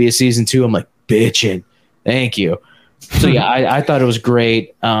this is going to be a season 2. I'm like, bitching. Thank you. So yeah, I thought it was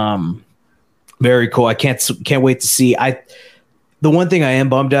great. Very cool. I can't wait to see. The one thing I am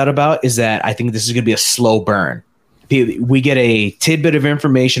bummed out about is that I think this is going to be a slow burn. We get a tidbit of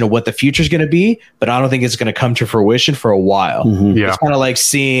information of what the future is going to be, but I don't think it's going to come to fruition for a while. Mm-hmm. Yeah. It's kind of like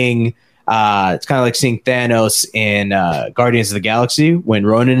seeing Thanos in Guardians of the Galaxy when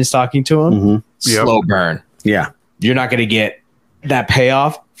Ronan is talking to him. Mm-hmm. Slow burn. Yeah. You're not going to get that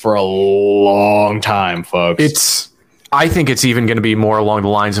payoff for a long time, folks. I think it's even going to be more along the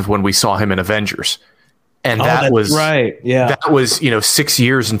lines of when we saw him in Avengers. And that was right. Yeah. That was, 6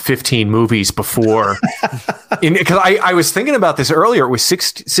 years and 15 movies before. Because I was thinking about this earlier. It was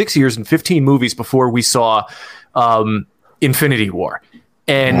six years and 15 movies before we saw Infinity War.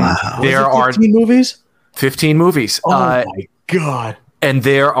 And there are 15 movies. 15 movies. Oh my God. And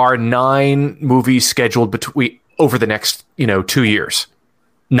there are 9 movies scheduled over the next 2 years.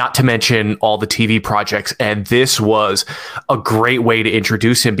 Not to mention all the TV projects. And this was a great way to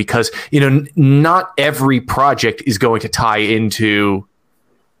introduce him because, not every project is going to tie into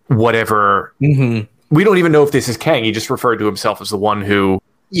whatever. Mm-hmm. We don't even know if this is Kang. He just referred to himself as the one who.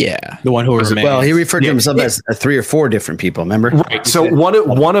 Yeah. The one who was well, he referred to himself as 3 or 4 different people, remember? Right. So one of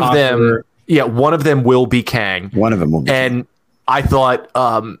them, one of them will be Kang. One of them will be And I thought,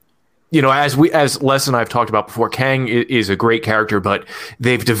 as Les and I have talked about before, Kang is a great character, but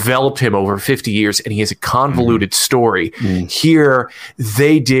they've developed him over 50 years and he has a convoluted story. Here,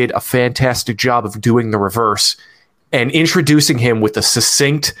 they did a fantastic job of doing the reverse and introducing him with a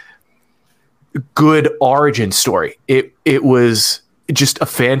succinct, good origin story. It was just a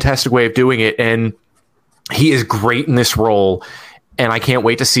fantastic way of doing it, and he is great in this role, and I can't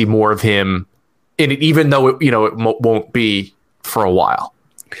wait to see more of him in it, even though it won't be for a while.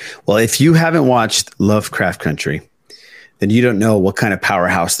 Well, if you haven't watched Lovecraft Country, then you don't know what kind of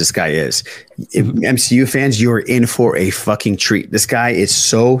powerhouse this guy is. If MCU fans, you are in for a fucking treat. This guy is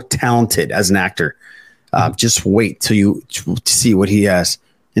so talented as an actor. Just wait till you see what he has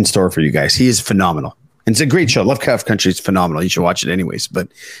in store for you guys. He is phenomenal. And it's a great show. Lovecraft Country is phenomenal. You should watch it anyways. But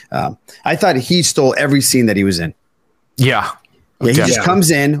I thought he stole every scene that he was in. Yeah. He just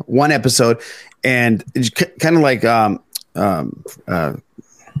comes in one episode and it's kind of like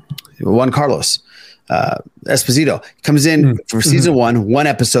Juan Carlos Esposito comes in for season one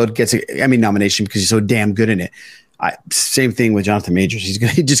episode, gets an Emmy nomination because he's so damn good in it. Same thing with Jonathan Majors.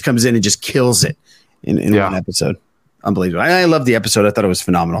 He just comes in and just kills it in one episode. Unbelievable. I love the episode. I thought it was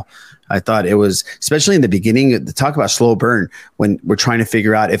phenomenal. I thought it was, especially in the beginning, the talk about slow burn when we're trying to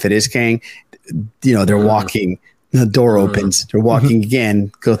figure out if it is Kang. They're walking. The door opens. They're walking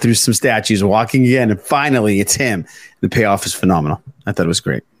again, go through some statues, walking again, and finally it's him. The payoff is phenomenal. I thought it was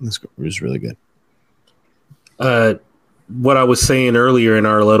great. It was really good. What I was saying earlier in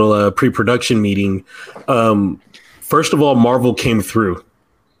our little pre-production meeting, first of all, Marvel came through.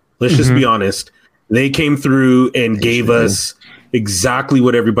 Let's just be honest. They came through and gave us exactly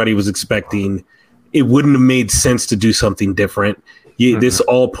what everybody was expecting. It wouldn't have made sense to do something different. This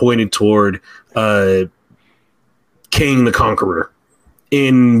all pointed toward Kang the Conqueror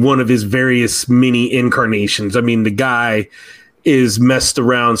in one of his various mini incarnations. I mean, the guy is messed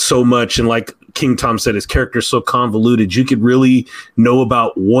around so much, and like King Tom said, his character is so convoluted. You could really know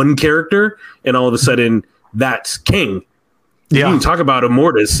about one character, and all of a sudden, that's Kang. You can talk about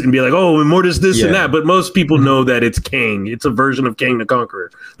Immortus and be like, oh, Immortus this and that, but most people know that it's Kang. It's a version of Kang the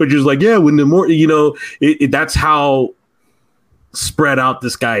Conqueror. But you're just like, yeah, when Immortus, that's how spread out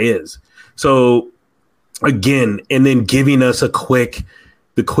this guy is. So again, and then giving us the quick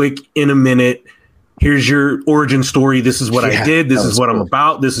in a minute, here's your origin story. This is what I did. This is what I'm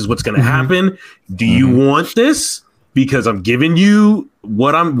about. This is what's going to happen. Do you want this? Because I'm giving you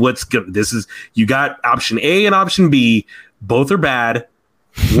what's good. This is, you got option A and option B. Both are bad.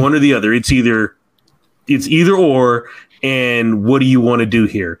 One or the other. It's either or. And what do you want to do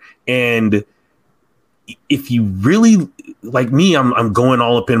here? And if you really like me, I'm going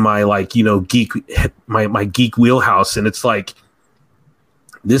all up in my geek my geek wheelhouse, and it's like,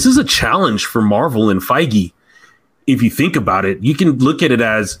 this is a challenge for Marvel and Feige. If you think about it, you can look at it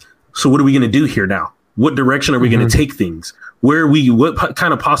as, so what are we going to do here now? What direction are we going to take things? What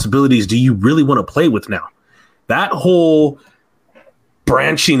kind of possibilities do you really want to play with now? That whole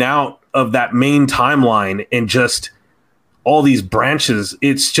branching out of that main timeline and just all these branches,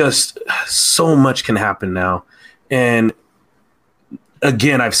 it's just so much can happen now. And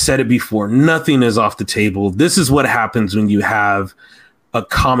again, I've said it before, nothing is off the table. This is what happens when you have a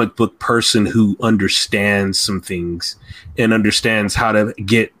comic book person who understands some things and understands how to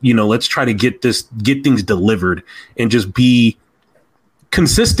get, let's try to get things delivered and just be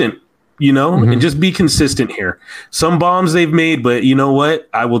consistent, and just be consistent here. Some bombs they've made, but you know what?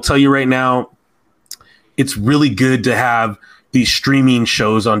 I will tell you right now, it's really good to have these streaming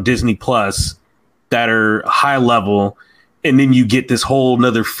shows on Disney Plus that are high level. And then you get this whole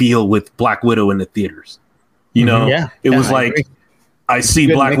nother feel with Black Widow in the theaters. It was like, I see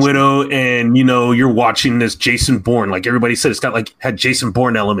Black Widow and, you're watching this Jason Bourne. Like everybody said, it's had Jason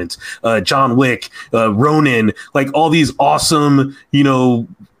Bourne elements, John Wick, Ronin, like all these awesome,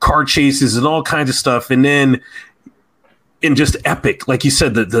 car chases and all kinds of stuff. And then, and just epic, like you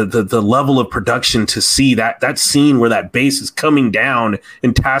said, the level of production to see that scene where that base is coming down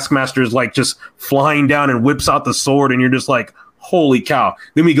and Taskmaster is like just flying down and whips out the sword. And you're just like, holy cow.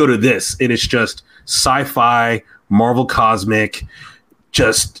 Then we go to this and it's just sci-fi, Marvel Cosmic,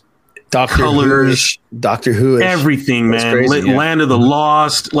 just Doctor Who, everything, man. Crazy, Land of the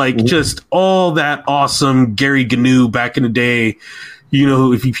Lost, just all that awesome Gary Gnu back in the day.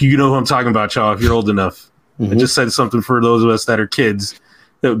 If you know who I'm talking about, y'all, if you're old enough. I just said something for those of us that are kids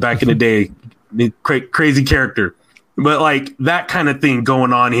back in the day. Crazy character. But that kind of thing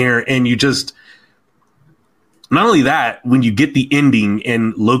going on here. And you just, not only that, when you get the ending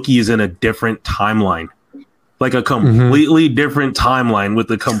and Loki is in a different timeline, like a completely different timeline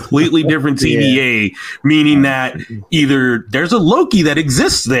with a completely different TVA, meaning that either there's a Loki that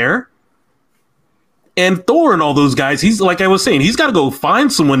exists there, and Thor and all those guys, he's, like I was saying, he's got to go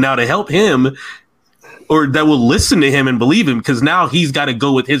find someone now to help him or that will listen to him and believe him, because now he's got to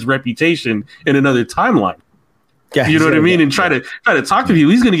go with his reputation in another timeline. Yeah, you know what I mean, and try to talk to you,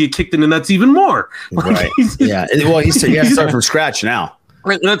 he's going to get kicked in the nuts even more. Right. Yeah. Well, he has to start from scratch now.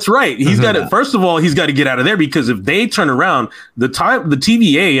 That's right. He's got to, first of all, he's got to get out of there, because if they turn around, the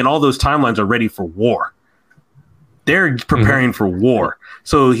TVA and all those timelines are ready for war. They're preparing for war.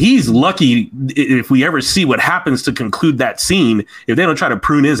 So he's lucky if we ever see what happens to conclude that scene, if they don't try to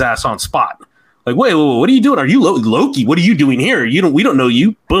prune his ass on spot. Like, wait, what are you doing? Are you Loki? What are you doing here? We don't know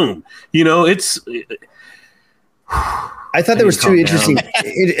you. Boom. You know, it's. I thought there was two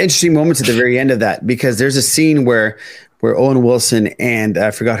interesting moments at the very end of that, because there's a scene where Owen Wilson and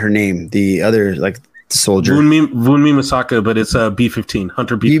I forgot her name, the other soldier, Vunmi Masaka, but it's B-15,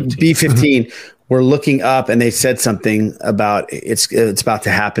 Hunter B-15. B-15 were looking up, and they said something about it's about to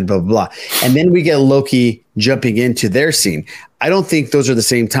happen, blah blah blah, and then we get Loki jumping into their scene. I don't think those are the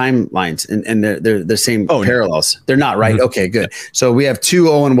same timelines, and they're the same parallels. They're not, right? Okay, good. So we have two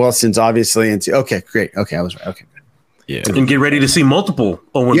Owen Wilsons, obviously, and okay, great. Okay, I was right. Okay. Yeah. And get ready to see multiple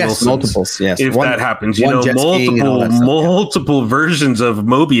Owen Wilsons. Multiples, yes. If that happens, multiple versions of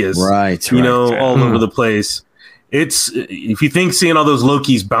Mobius, right? All over the place. It's, if you think seeing all those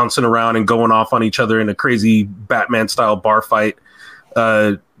Lokis bouncing around and going off on each other in a crazy Batman style bar fight,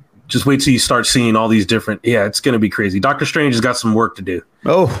 just wait till you start seeing all these different. Yeah, it's going to be crazy. Doctor Strange has got some work to do.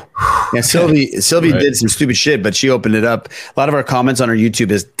 Oh, yeah. Sylvie did some stupid shit, but she opened it up. A lot of our comments on our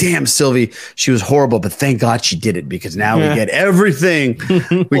YouTube is, "Damn, Sylvie, she was horrible, but thank God she did it, because now we get everything.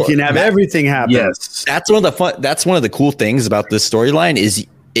 We can have everything happen." Yes, that's one of the cool things about this storyline is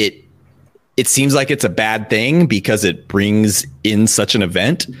it seems like it's a bad thing because it brings in such an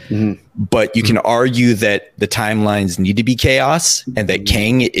event, but you can argue that the timelines need to be chaos and that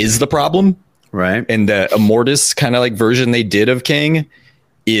Kang is the problem. Right. And the Immortus kind of version they did of Kang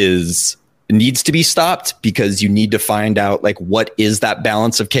needs to be stopped, because you need to find out what is that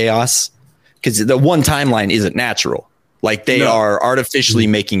balance of chaos, because the one timeline isn't natural. They are artificially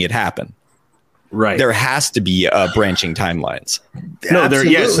making it happen. Right. There has to be branching timelines. No,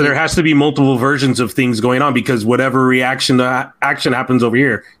 there has to be multiple versions of things going on, because whatever reaction to action happens over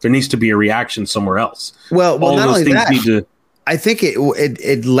here, there needs to be a reaction somewhere else. Well, not only that, I think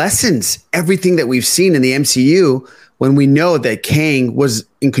it lessens everything that we've seen in the MCU when we know that Kang was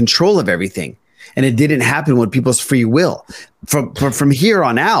in control of everything, and it didn't happen with people's free will. From here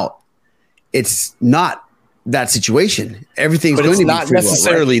on out, it's not that situation. Everything's but going it's to be not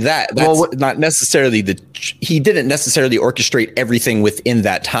necessarily that. That's not necessarily he didn't necessarily orchestrate everything within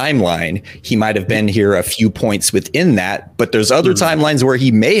that timeline. He might have been here a few points within that, but there's other timelines where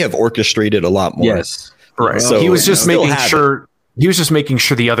he may have orchestrated a lot more. Yes. Right. So he was just making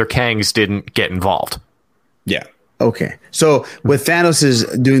sure the other Kangs didn't get involved. Yeah. Okay. So with Thanos is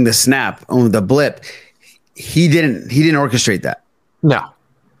doing the snap on the blip, he didn't orchestrate that. No.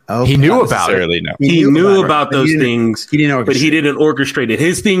 Oh, he knew about it. No. He knew about those things, he didn't but he didn't orchestrate it.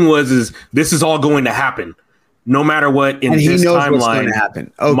 His thing was this is all going to happen, no matter what in this timeline. What's going to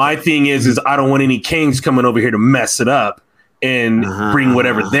happen. Okay. My thing is I don't want any Kangs coming over here to mess it up and bring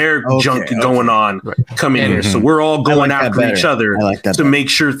whatever their junk going on come in here. So we're all going after each other to make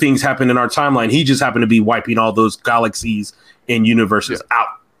sure things happen in our timeline. He just happened to be wiping all those galaxies and universes out,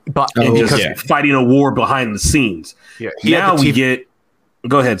 and just fighting a war behind the scenes. Yeah. Now we get.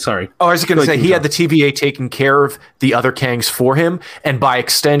 Go ahead. Sorry. Oh, I was going to say he had the TVA taking care of the other Kangs for him, and by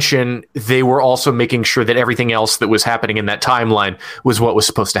extension, they were also making sure that everything else that was happening in that timeline was what was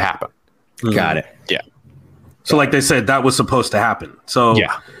supposed to happen. Got it. Yeah. So, like they said, that was supposed to happen. So,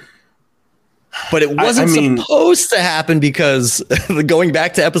 yeah. But it wasn't supposed to happen, because going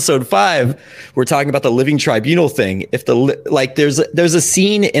back to episode 5, we're talking about the living tribunal thing. If there's a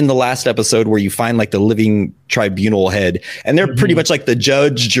scene in the last episode where you find the living tribunal head, and they're pretty much like the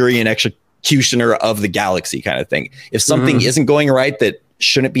judge, jury, and executioner of the galaxy kind of thing. If something isn't going right that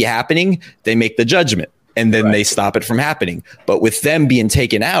shouldn't be happening, they make the judgment, and then they stop it from happening. But with them being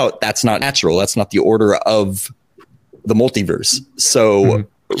taken out, that's not natural. That's not the order of the multiverse. So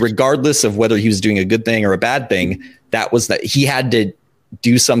regardless of whether he was doing a good thing or a bad thing, that he had to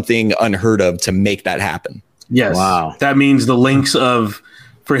do something unheard of to make that happen. Yes. Wow. That means the links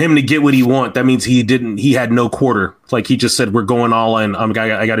for him to get what he want. That means he had no quarter. Like he just said, we're going all in. I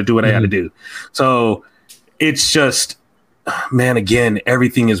got to do what I got to do. So it's just, man, again,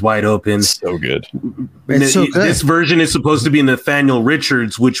 everything is wide open. So good. This version is supposed to be Nathaniel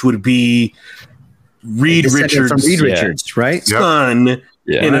Richards, which would be Reed Richards, from Reed Richards, right? Son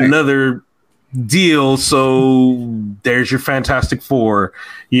in another deal. So there's your Fantastic Four.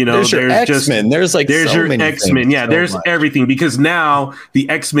 There's your X-Men. There's your X-Men. Yeah, there's everything, because now the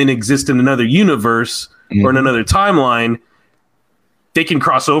X-Men exist in another universe or in another timeline. they can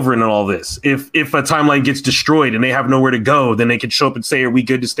cross over into all this. If a timeline gets destroyed and they have nowhere to go, then they can show up and say, "Are we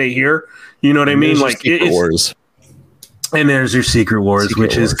good to stay here?" You know what I mean? Like Secret Wars. And there's your Secret Wars,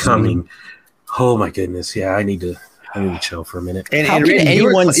 which is coming. Oh my goodness! Yeah, I need to chill for a minute. And how can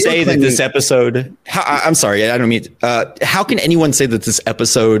anyone say that this episode? I'm sorry, I don't mean. How can anyone say that this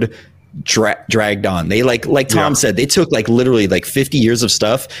episode dragged on? They like Tom said, they took like literally like 50 years of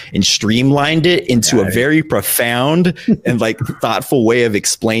stuff and streamlined it into a very profound and like thoughtful way of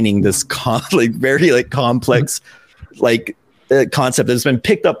explaining this very like complex concept that's been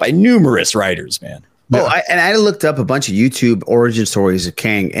picked up by numerous writers, man. Oh, I looked up a bunch of YouTube origin stories of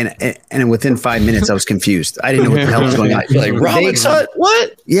Kang, and within 5 minutes I was confused. I didn't know what the hell was going on. Like Robin's Hut,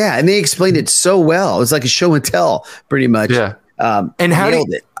 what? Yeah, and they explained it so well. It was like a show and tell, pretty much. Yeah. And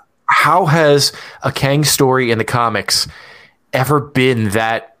how has a Kang story in the comics ever been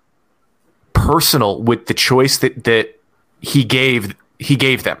that personal with the choice that he gave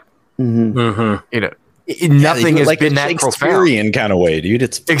them? Mm-hmm. Mm-hmm. You know, nothing has been that profound kind of way, dude.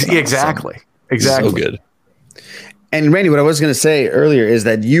 It's exactly. So good. And Randy, what I was going to say earlier is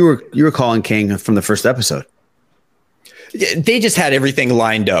that you were calling Kang from the first episode. They just had everything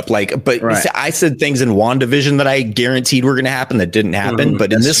lined up. I said things in WandaVision that I guaranteed were going to happen that didn't happen.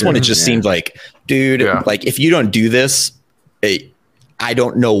 But in this one, it just seemed like, dude, like if you don't do this, I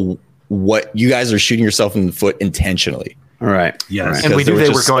don't know what you guys are shooting yourself in the foot intentionally. All right. Yes. And we knew they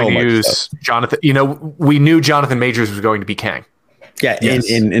were going to use Jonathan. You know, we knew Jonathan Majors was going to be Kang. Yeah. Yes.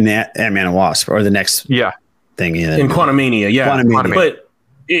 In Ant-Man and Wasp or the next thing. In Quantumania. Yeah. Quantumania. But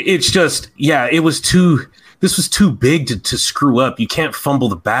it's just, it was this was too big to screw up. You can't fumble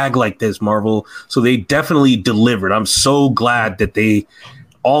the bag like this, Marvel. So they definitely delivered. I'm so glad that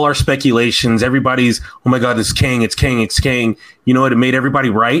all our speculations, everybody's, oh my God, it's Kang, it's Kang, it's Kang. You know what? It made everybody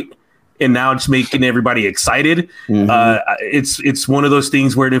right. And now it's making everybody excited. Mm-hmm. It's one of those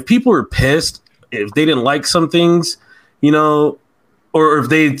things where if people are pissed, if they didn't like some things, you know, or if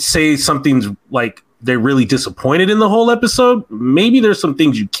they say something's like they're really disappointed in the whole episode, maybe there's some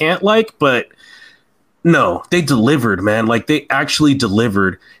things you can't like, but no, they delivered, man. Like they actually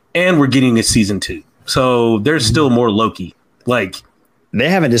delivered, and we're getting a season 2. So there's still more Loki. Like they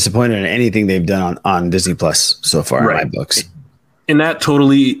haven't disappointed in anything they've done on Disney Plus so far in my books. And that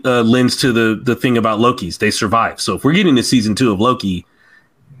totally lends to the thing about Loki's. They survive. So if we're getting a season 2 of Loki,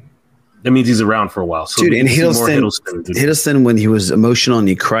 that means he's around for a while. So dude, and Hiddleston, when he was emotional and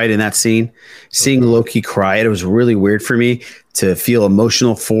he cried in that scene, seeing Loki cry, it was really weird for me to feel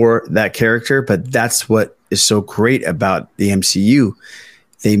emotional for that character. But that's what is so great about the MCU.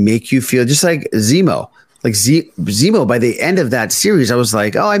 They make you feel just like Zemo. Like Zemo, by the end of that series, I was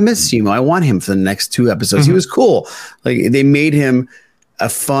like, oh, I miss Zemo. I want him for the next 2 episodes. He was cool. Like they made him a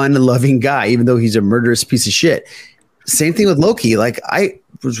fun, loving guy, even though he's a murderous piece of shit. Same thing with Loki. Like I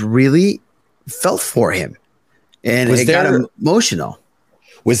was really felt for him, and it got emotional.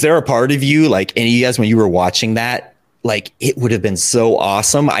 Was there a part of you, like any of you guys, when you were watching that, like it would have been so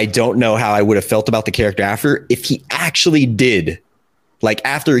awesome? I don't know how I would have felt about the character after if he actually did, like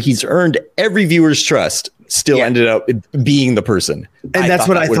after he's earned every viewer's trust, still ended up being the person. And that's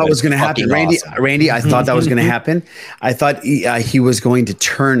what I thought was going to happen. Randy, I thought that was going to happen. I thought he was going to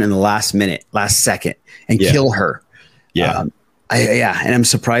turn in the last second and kill her. Yeah. And I'm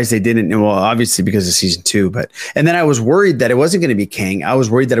surprised they didn't. Well, obviously because of season 2, and then I was worried that it wasn't going to be Kang. I was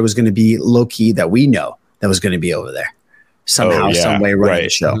worried that it was going to be Loki that we know that was going to be over there somehow, some way, running the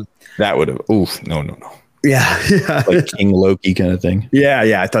show. That would have. Oof, no. Yeah, like King Loki kind of thing.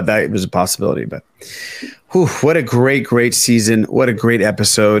 Yeah. I thought that was a possibility, but what a great season! What a great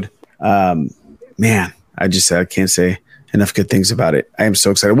episode, man! I can't say enough good things about it. I am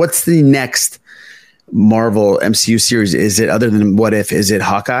so excited. What's the next Marvel MCU series? Is it, other than What If, is it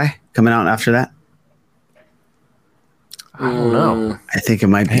Hawkeye coming out after that? I don't know. I think it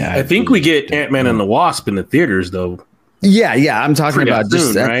might be. I think we get Ant-Man and the Wasp in the theaters, though. Yeah. I'm talking about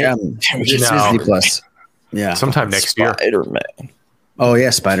soon, right? Disney Plus. Yeah, sometime next year. Spider-Man. Oh yeah,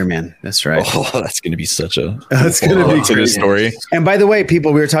 Spider-Man. That's right. Oh, that's going to be such a that's going to be a story. And by the way,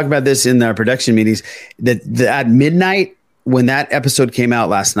 people, we were talking about this in our production meetings. That at midnight, when that episode came out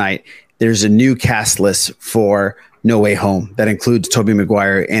last night, there's a new cast list for No Way Home that includes Tobey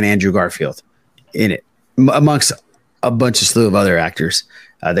Maguire and Andrew Garfield in it, amongst a slew of other actors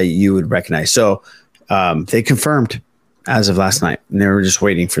that you would recognize. So they confirmed as of last night, and they were just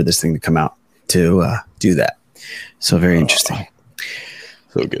waiting for this thing to come out to do that. So very interesting.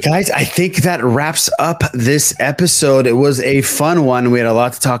 So good. Guys, I think that wraps up this episode. It was a fun one. We had a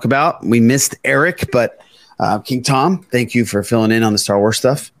lot to talk about. We missed Eric, but King Tom, thank you for filling in on the Star Wars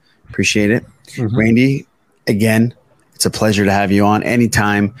stuff. Appreciate it. Randy, again, It's a pleasure to have you on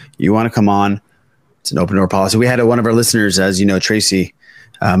anytime you want to come on. It's an open door policy. We had one of our listeners, as you know, Tracy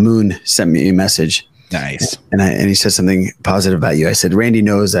Moon, sent me a message. Nice. And he said something positive about you. I said, Randy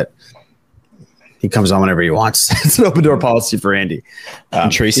knows that he comes on whenever he wants. It's an open door policy for Randy.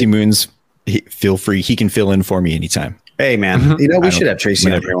 Tracy Moon's, feel free. He can fill in for me anytime. Hey, man. You know, we should have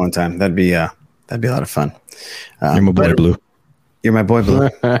Tracy up here one time. That'd be a lot of fun. You're my boy, Blue. You're my boy, Blue.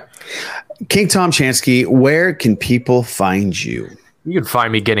 King Tom Chansky, where can people find you? You can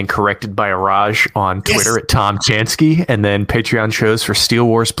find me getting corrected by Araj on Twitter at Tom Chansky, and then Patreon shows for Steel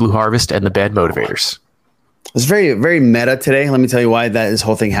Wars, Blue Harvest, and the Bad Motivators. It's very, very meta today. Let me tell you why this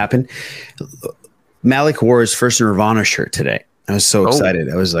whole thing happened. Malik wore his first Nirvana shirt today. I was so excited.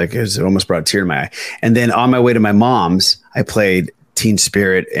 I was like, it almost brought a tear to my eye. And then on my way to my mom's, I played Teen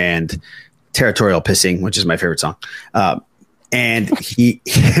Spirit and Territorial Pissing, which is my favorite song. And he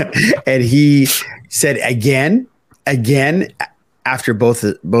said again after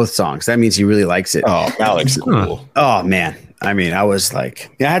both songs. That means he really likes it. Oh, Malik's cool. Oh man. I mean, I was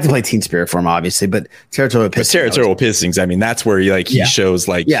like, I had to play Teen Spirit for him, obviously, but Territorial Pissing. Territorial Pissings. I mean, that's where he shows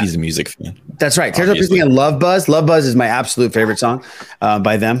he's a music fan. That's right. Territorial Pissing and Love Buzz. Love Buzz is my absolute favorite song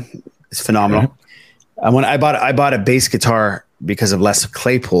by them. It's phenomenal. When I bought a bass guitar because of Les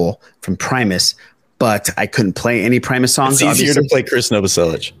Claypool from Primus, but I couldn't play any Primus songs. It's easier to play Chris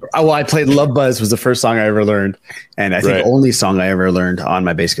Novoselic. Well, I played Love Buzz was the first song I ever learned, and I think the only song I ever learned on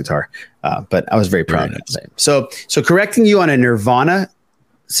my bass guitar. But I was very proud of it. So correcting you on a Nirvana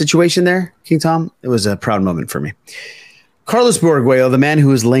situation there, King Tom, it was a proud moment for me. Carlos Borguello, the man who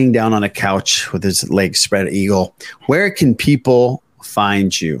was laying down on a couch with his legs spread eagle. Where can people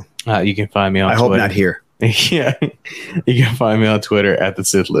find you? You can find me on Twitter. Hope not here. Yeah, you can find me on Twitter at the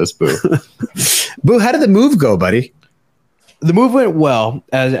Sith List, Boo. Boo, how did the move go, buddy? The move went well.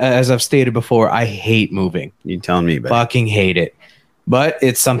 As I've stated before, I hate moving. You telling me, buddy? Fucking hate it. But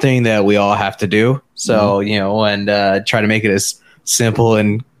it's something that we all have to do. So, and try to make it as simple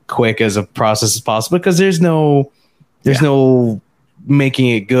and quick as a process as possible, because there's no making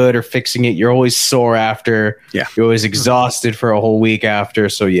it good or fixing it. You're always sore after. Yeah. You're always exhausted for a whole week after.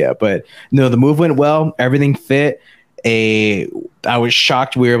 So but no, the move went well. Everything fit. I was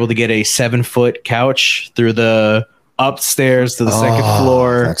shocked we were able to get a 7-foot couch through the upstairs to the second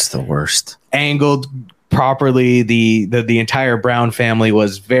floor. That's the worst. Angled properly. The entire Brown family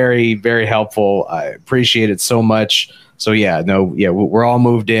was very, very helpful. I appreciate it so much. So we're all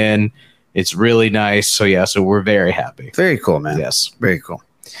moved in. It's really nice. So we're very happy. Very cool, man. Yes. Very cool.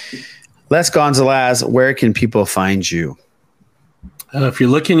 Les Gonzalez, where can people find you? If you're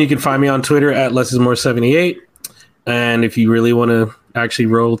looking, you can find me on Twitter at LessIsMore78. And if you really want to actually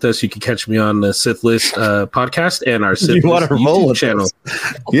roll with us, you can catch me on the Sith List podcast and our Sith List YouTube channel.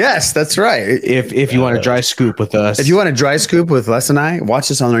 Yes, that's right. If you want to dry scoop with us. If you want to dry scoop with Les and I,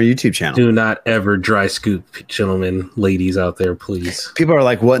 watch us on our YouTube channel. Do not ever dry scoop, gentlemen, ladies out there, please. People are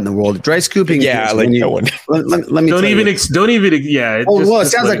like, what in the world? Dry scooping? Yeah, like no one. Let me don't even. Yeah. It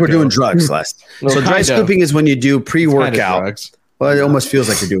sounds like we're doing drugs, Les. So dry scooping is when you do pre-workout. Well, it almost feels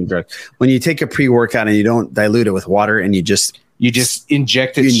like you're doing drugs. When you take a pre-workout and you don't dilute it with water and you just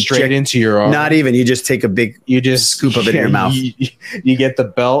inject it straight into your arm. Not even. You just take a big scoop of it in your mouth. You get the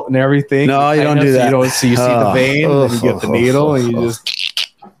belt and everything. No, you don't do that. So you see the vein, and you get the needle, and you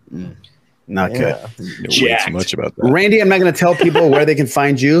just... Not good. Way too much about that. Randy, I'm not going to tell people where they can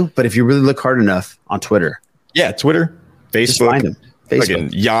find you, but if you really look hard enough on Twitter. Yeah, Twitter, Facebook. Just find them. Fucking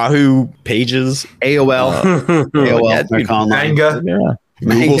Yahoo pages, AOL, AOL, Manga.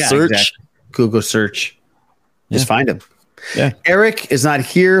 Google search. Exactly. Google search. Just find him. Yeah. Eric is not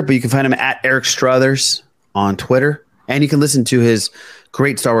here, but you can find him at Eric Struthers on Twitter, and you can listen to his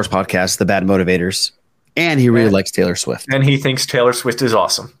great Star Wars podcast, The Bad Motivators. And he really likes Taylor Swift. And he thinks Taylor Swift is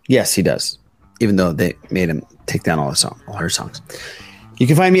awesome. Yes, he does. Even though they made him take down all her songs. You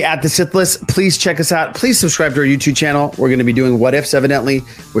can find me at the Sith List. Please check us out. Please subscribe to our YouTube channel. We're going to be doing What Ifs, evidently.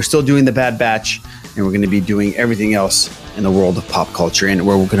 We're still doing The Bad Batch. And we're going to be doing everything else in the world of pop culture. And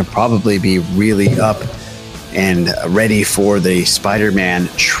we're going to probably be really up and ready for the Spider-Man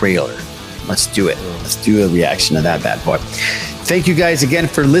trailer. Let's do it. Let's do a reaction to that bad boy. Thank you guys again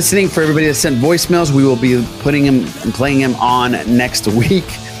for listening. For everybody that sent voicemails, we will be putting him and playing him on next week.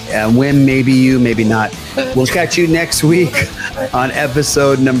 When maybe you, maybe not. We'll catch you next week on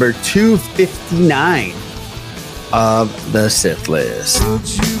episode number 259 of the Sith List.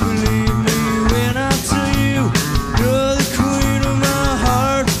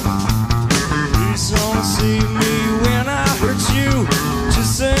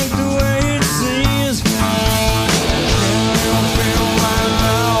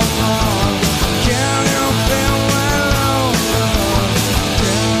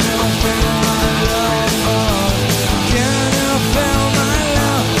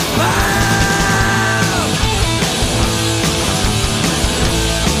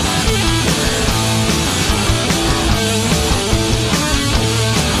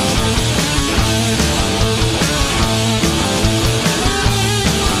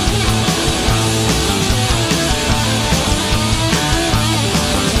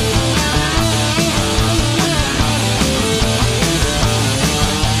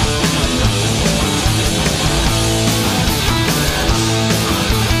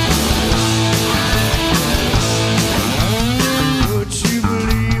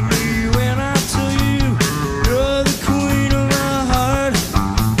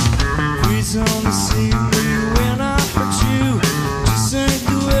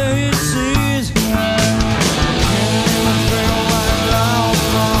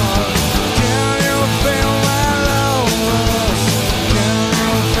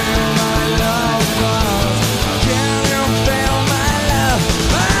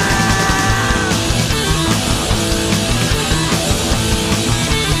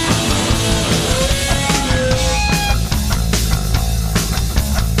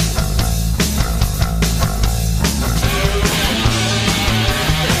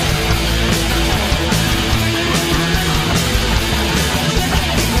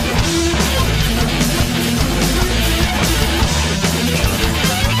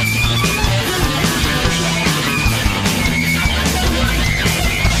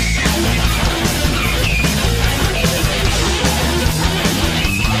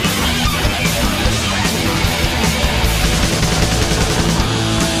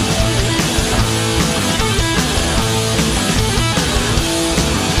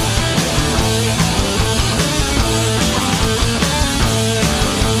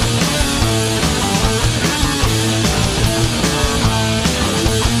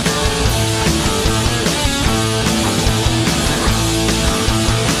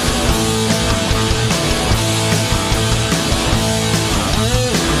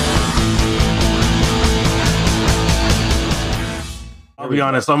 be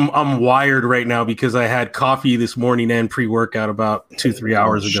honest. I'm wired right now because I had coffee this morning and pre-workout about 2-3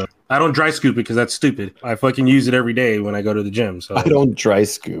 hours ago. I don't dry scoop it because that's stupid. I fucking use it every day when I go to the gym. So I don't dry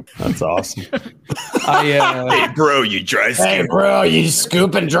scoop. That's awesome. Hey, bro, you dry scoop. Hey, bro, you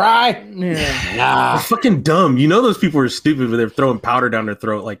scoop and dry? Yeah. Nah. They're fucking dumb. You know those people are stupid when they're throwing powder down their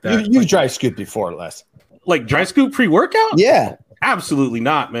throat like that. You've dry scooped before, Les. Like dry scoop pre-workout? Yeah. Absolutely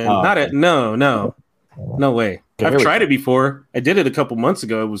not, man. Oh, Not okay. at no way. Okay, I've tried it before. I did it a couple months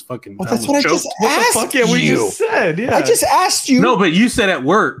ago. It was fucking. Well, that's what I just asked you. just said. Yeah. I just asked you. No, but you said at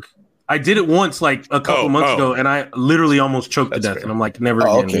work. I did it once, like a couple months ago, and I literally almost choked to death. Fair. And I'm like, never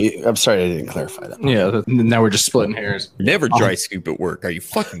again. Okay, I'm sorry I didn't clarify that. Yeah, now we're just splitting hairs. Never dry scoop at work. Are you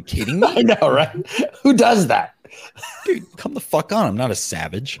fucking kidding me? I know, right? Who does that? Dude, come the fuck on. I'm not a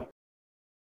savage.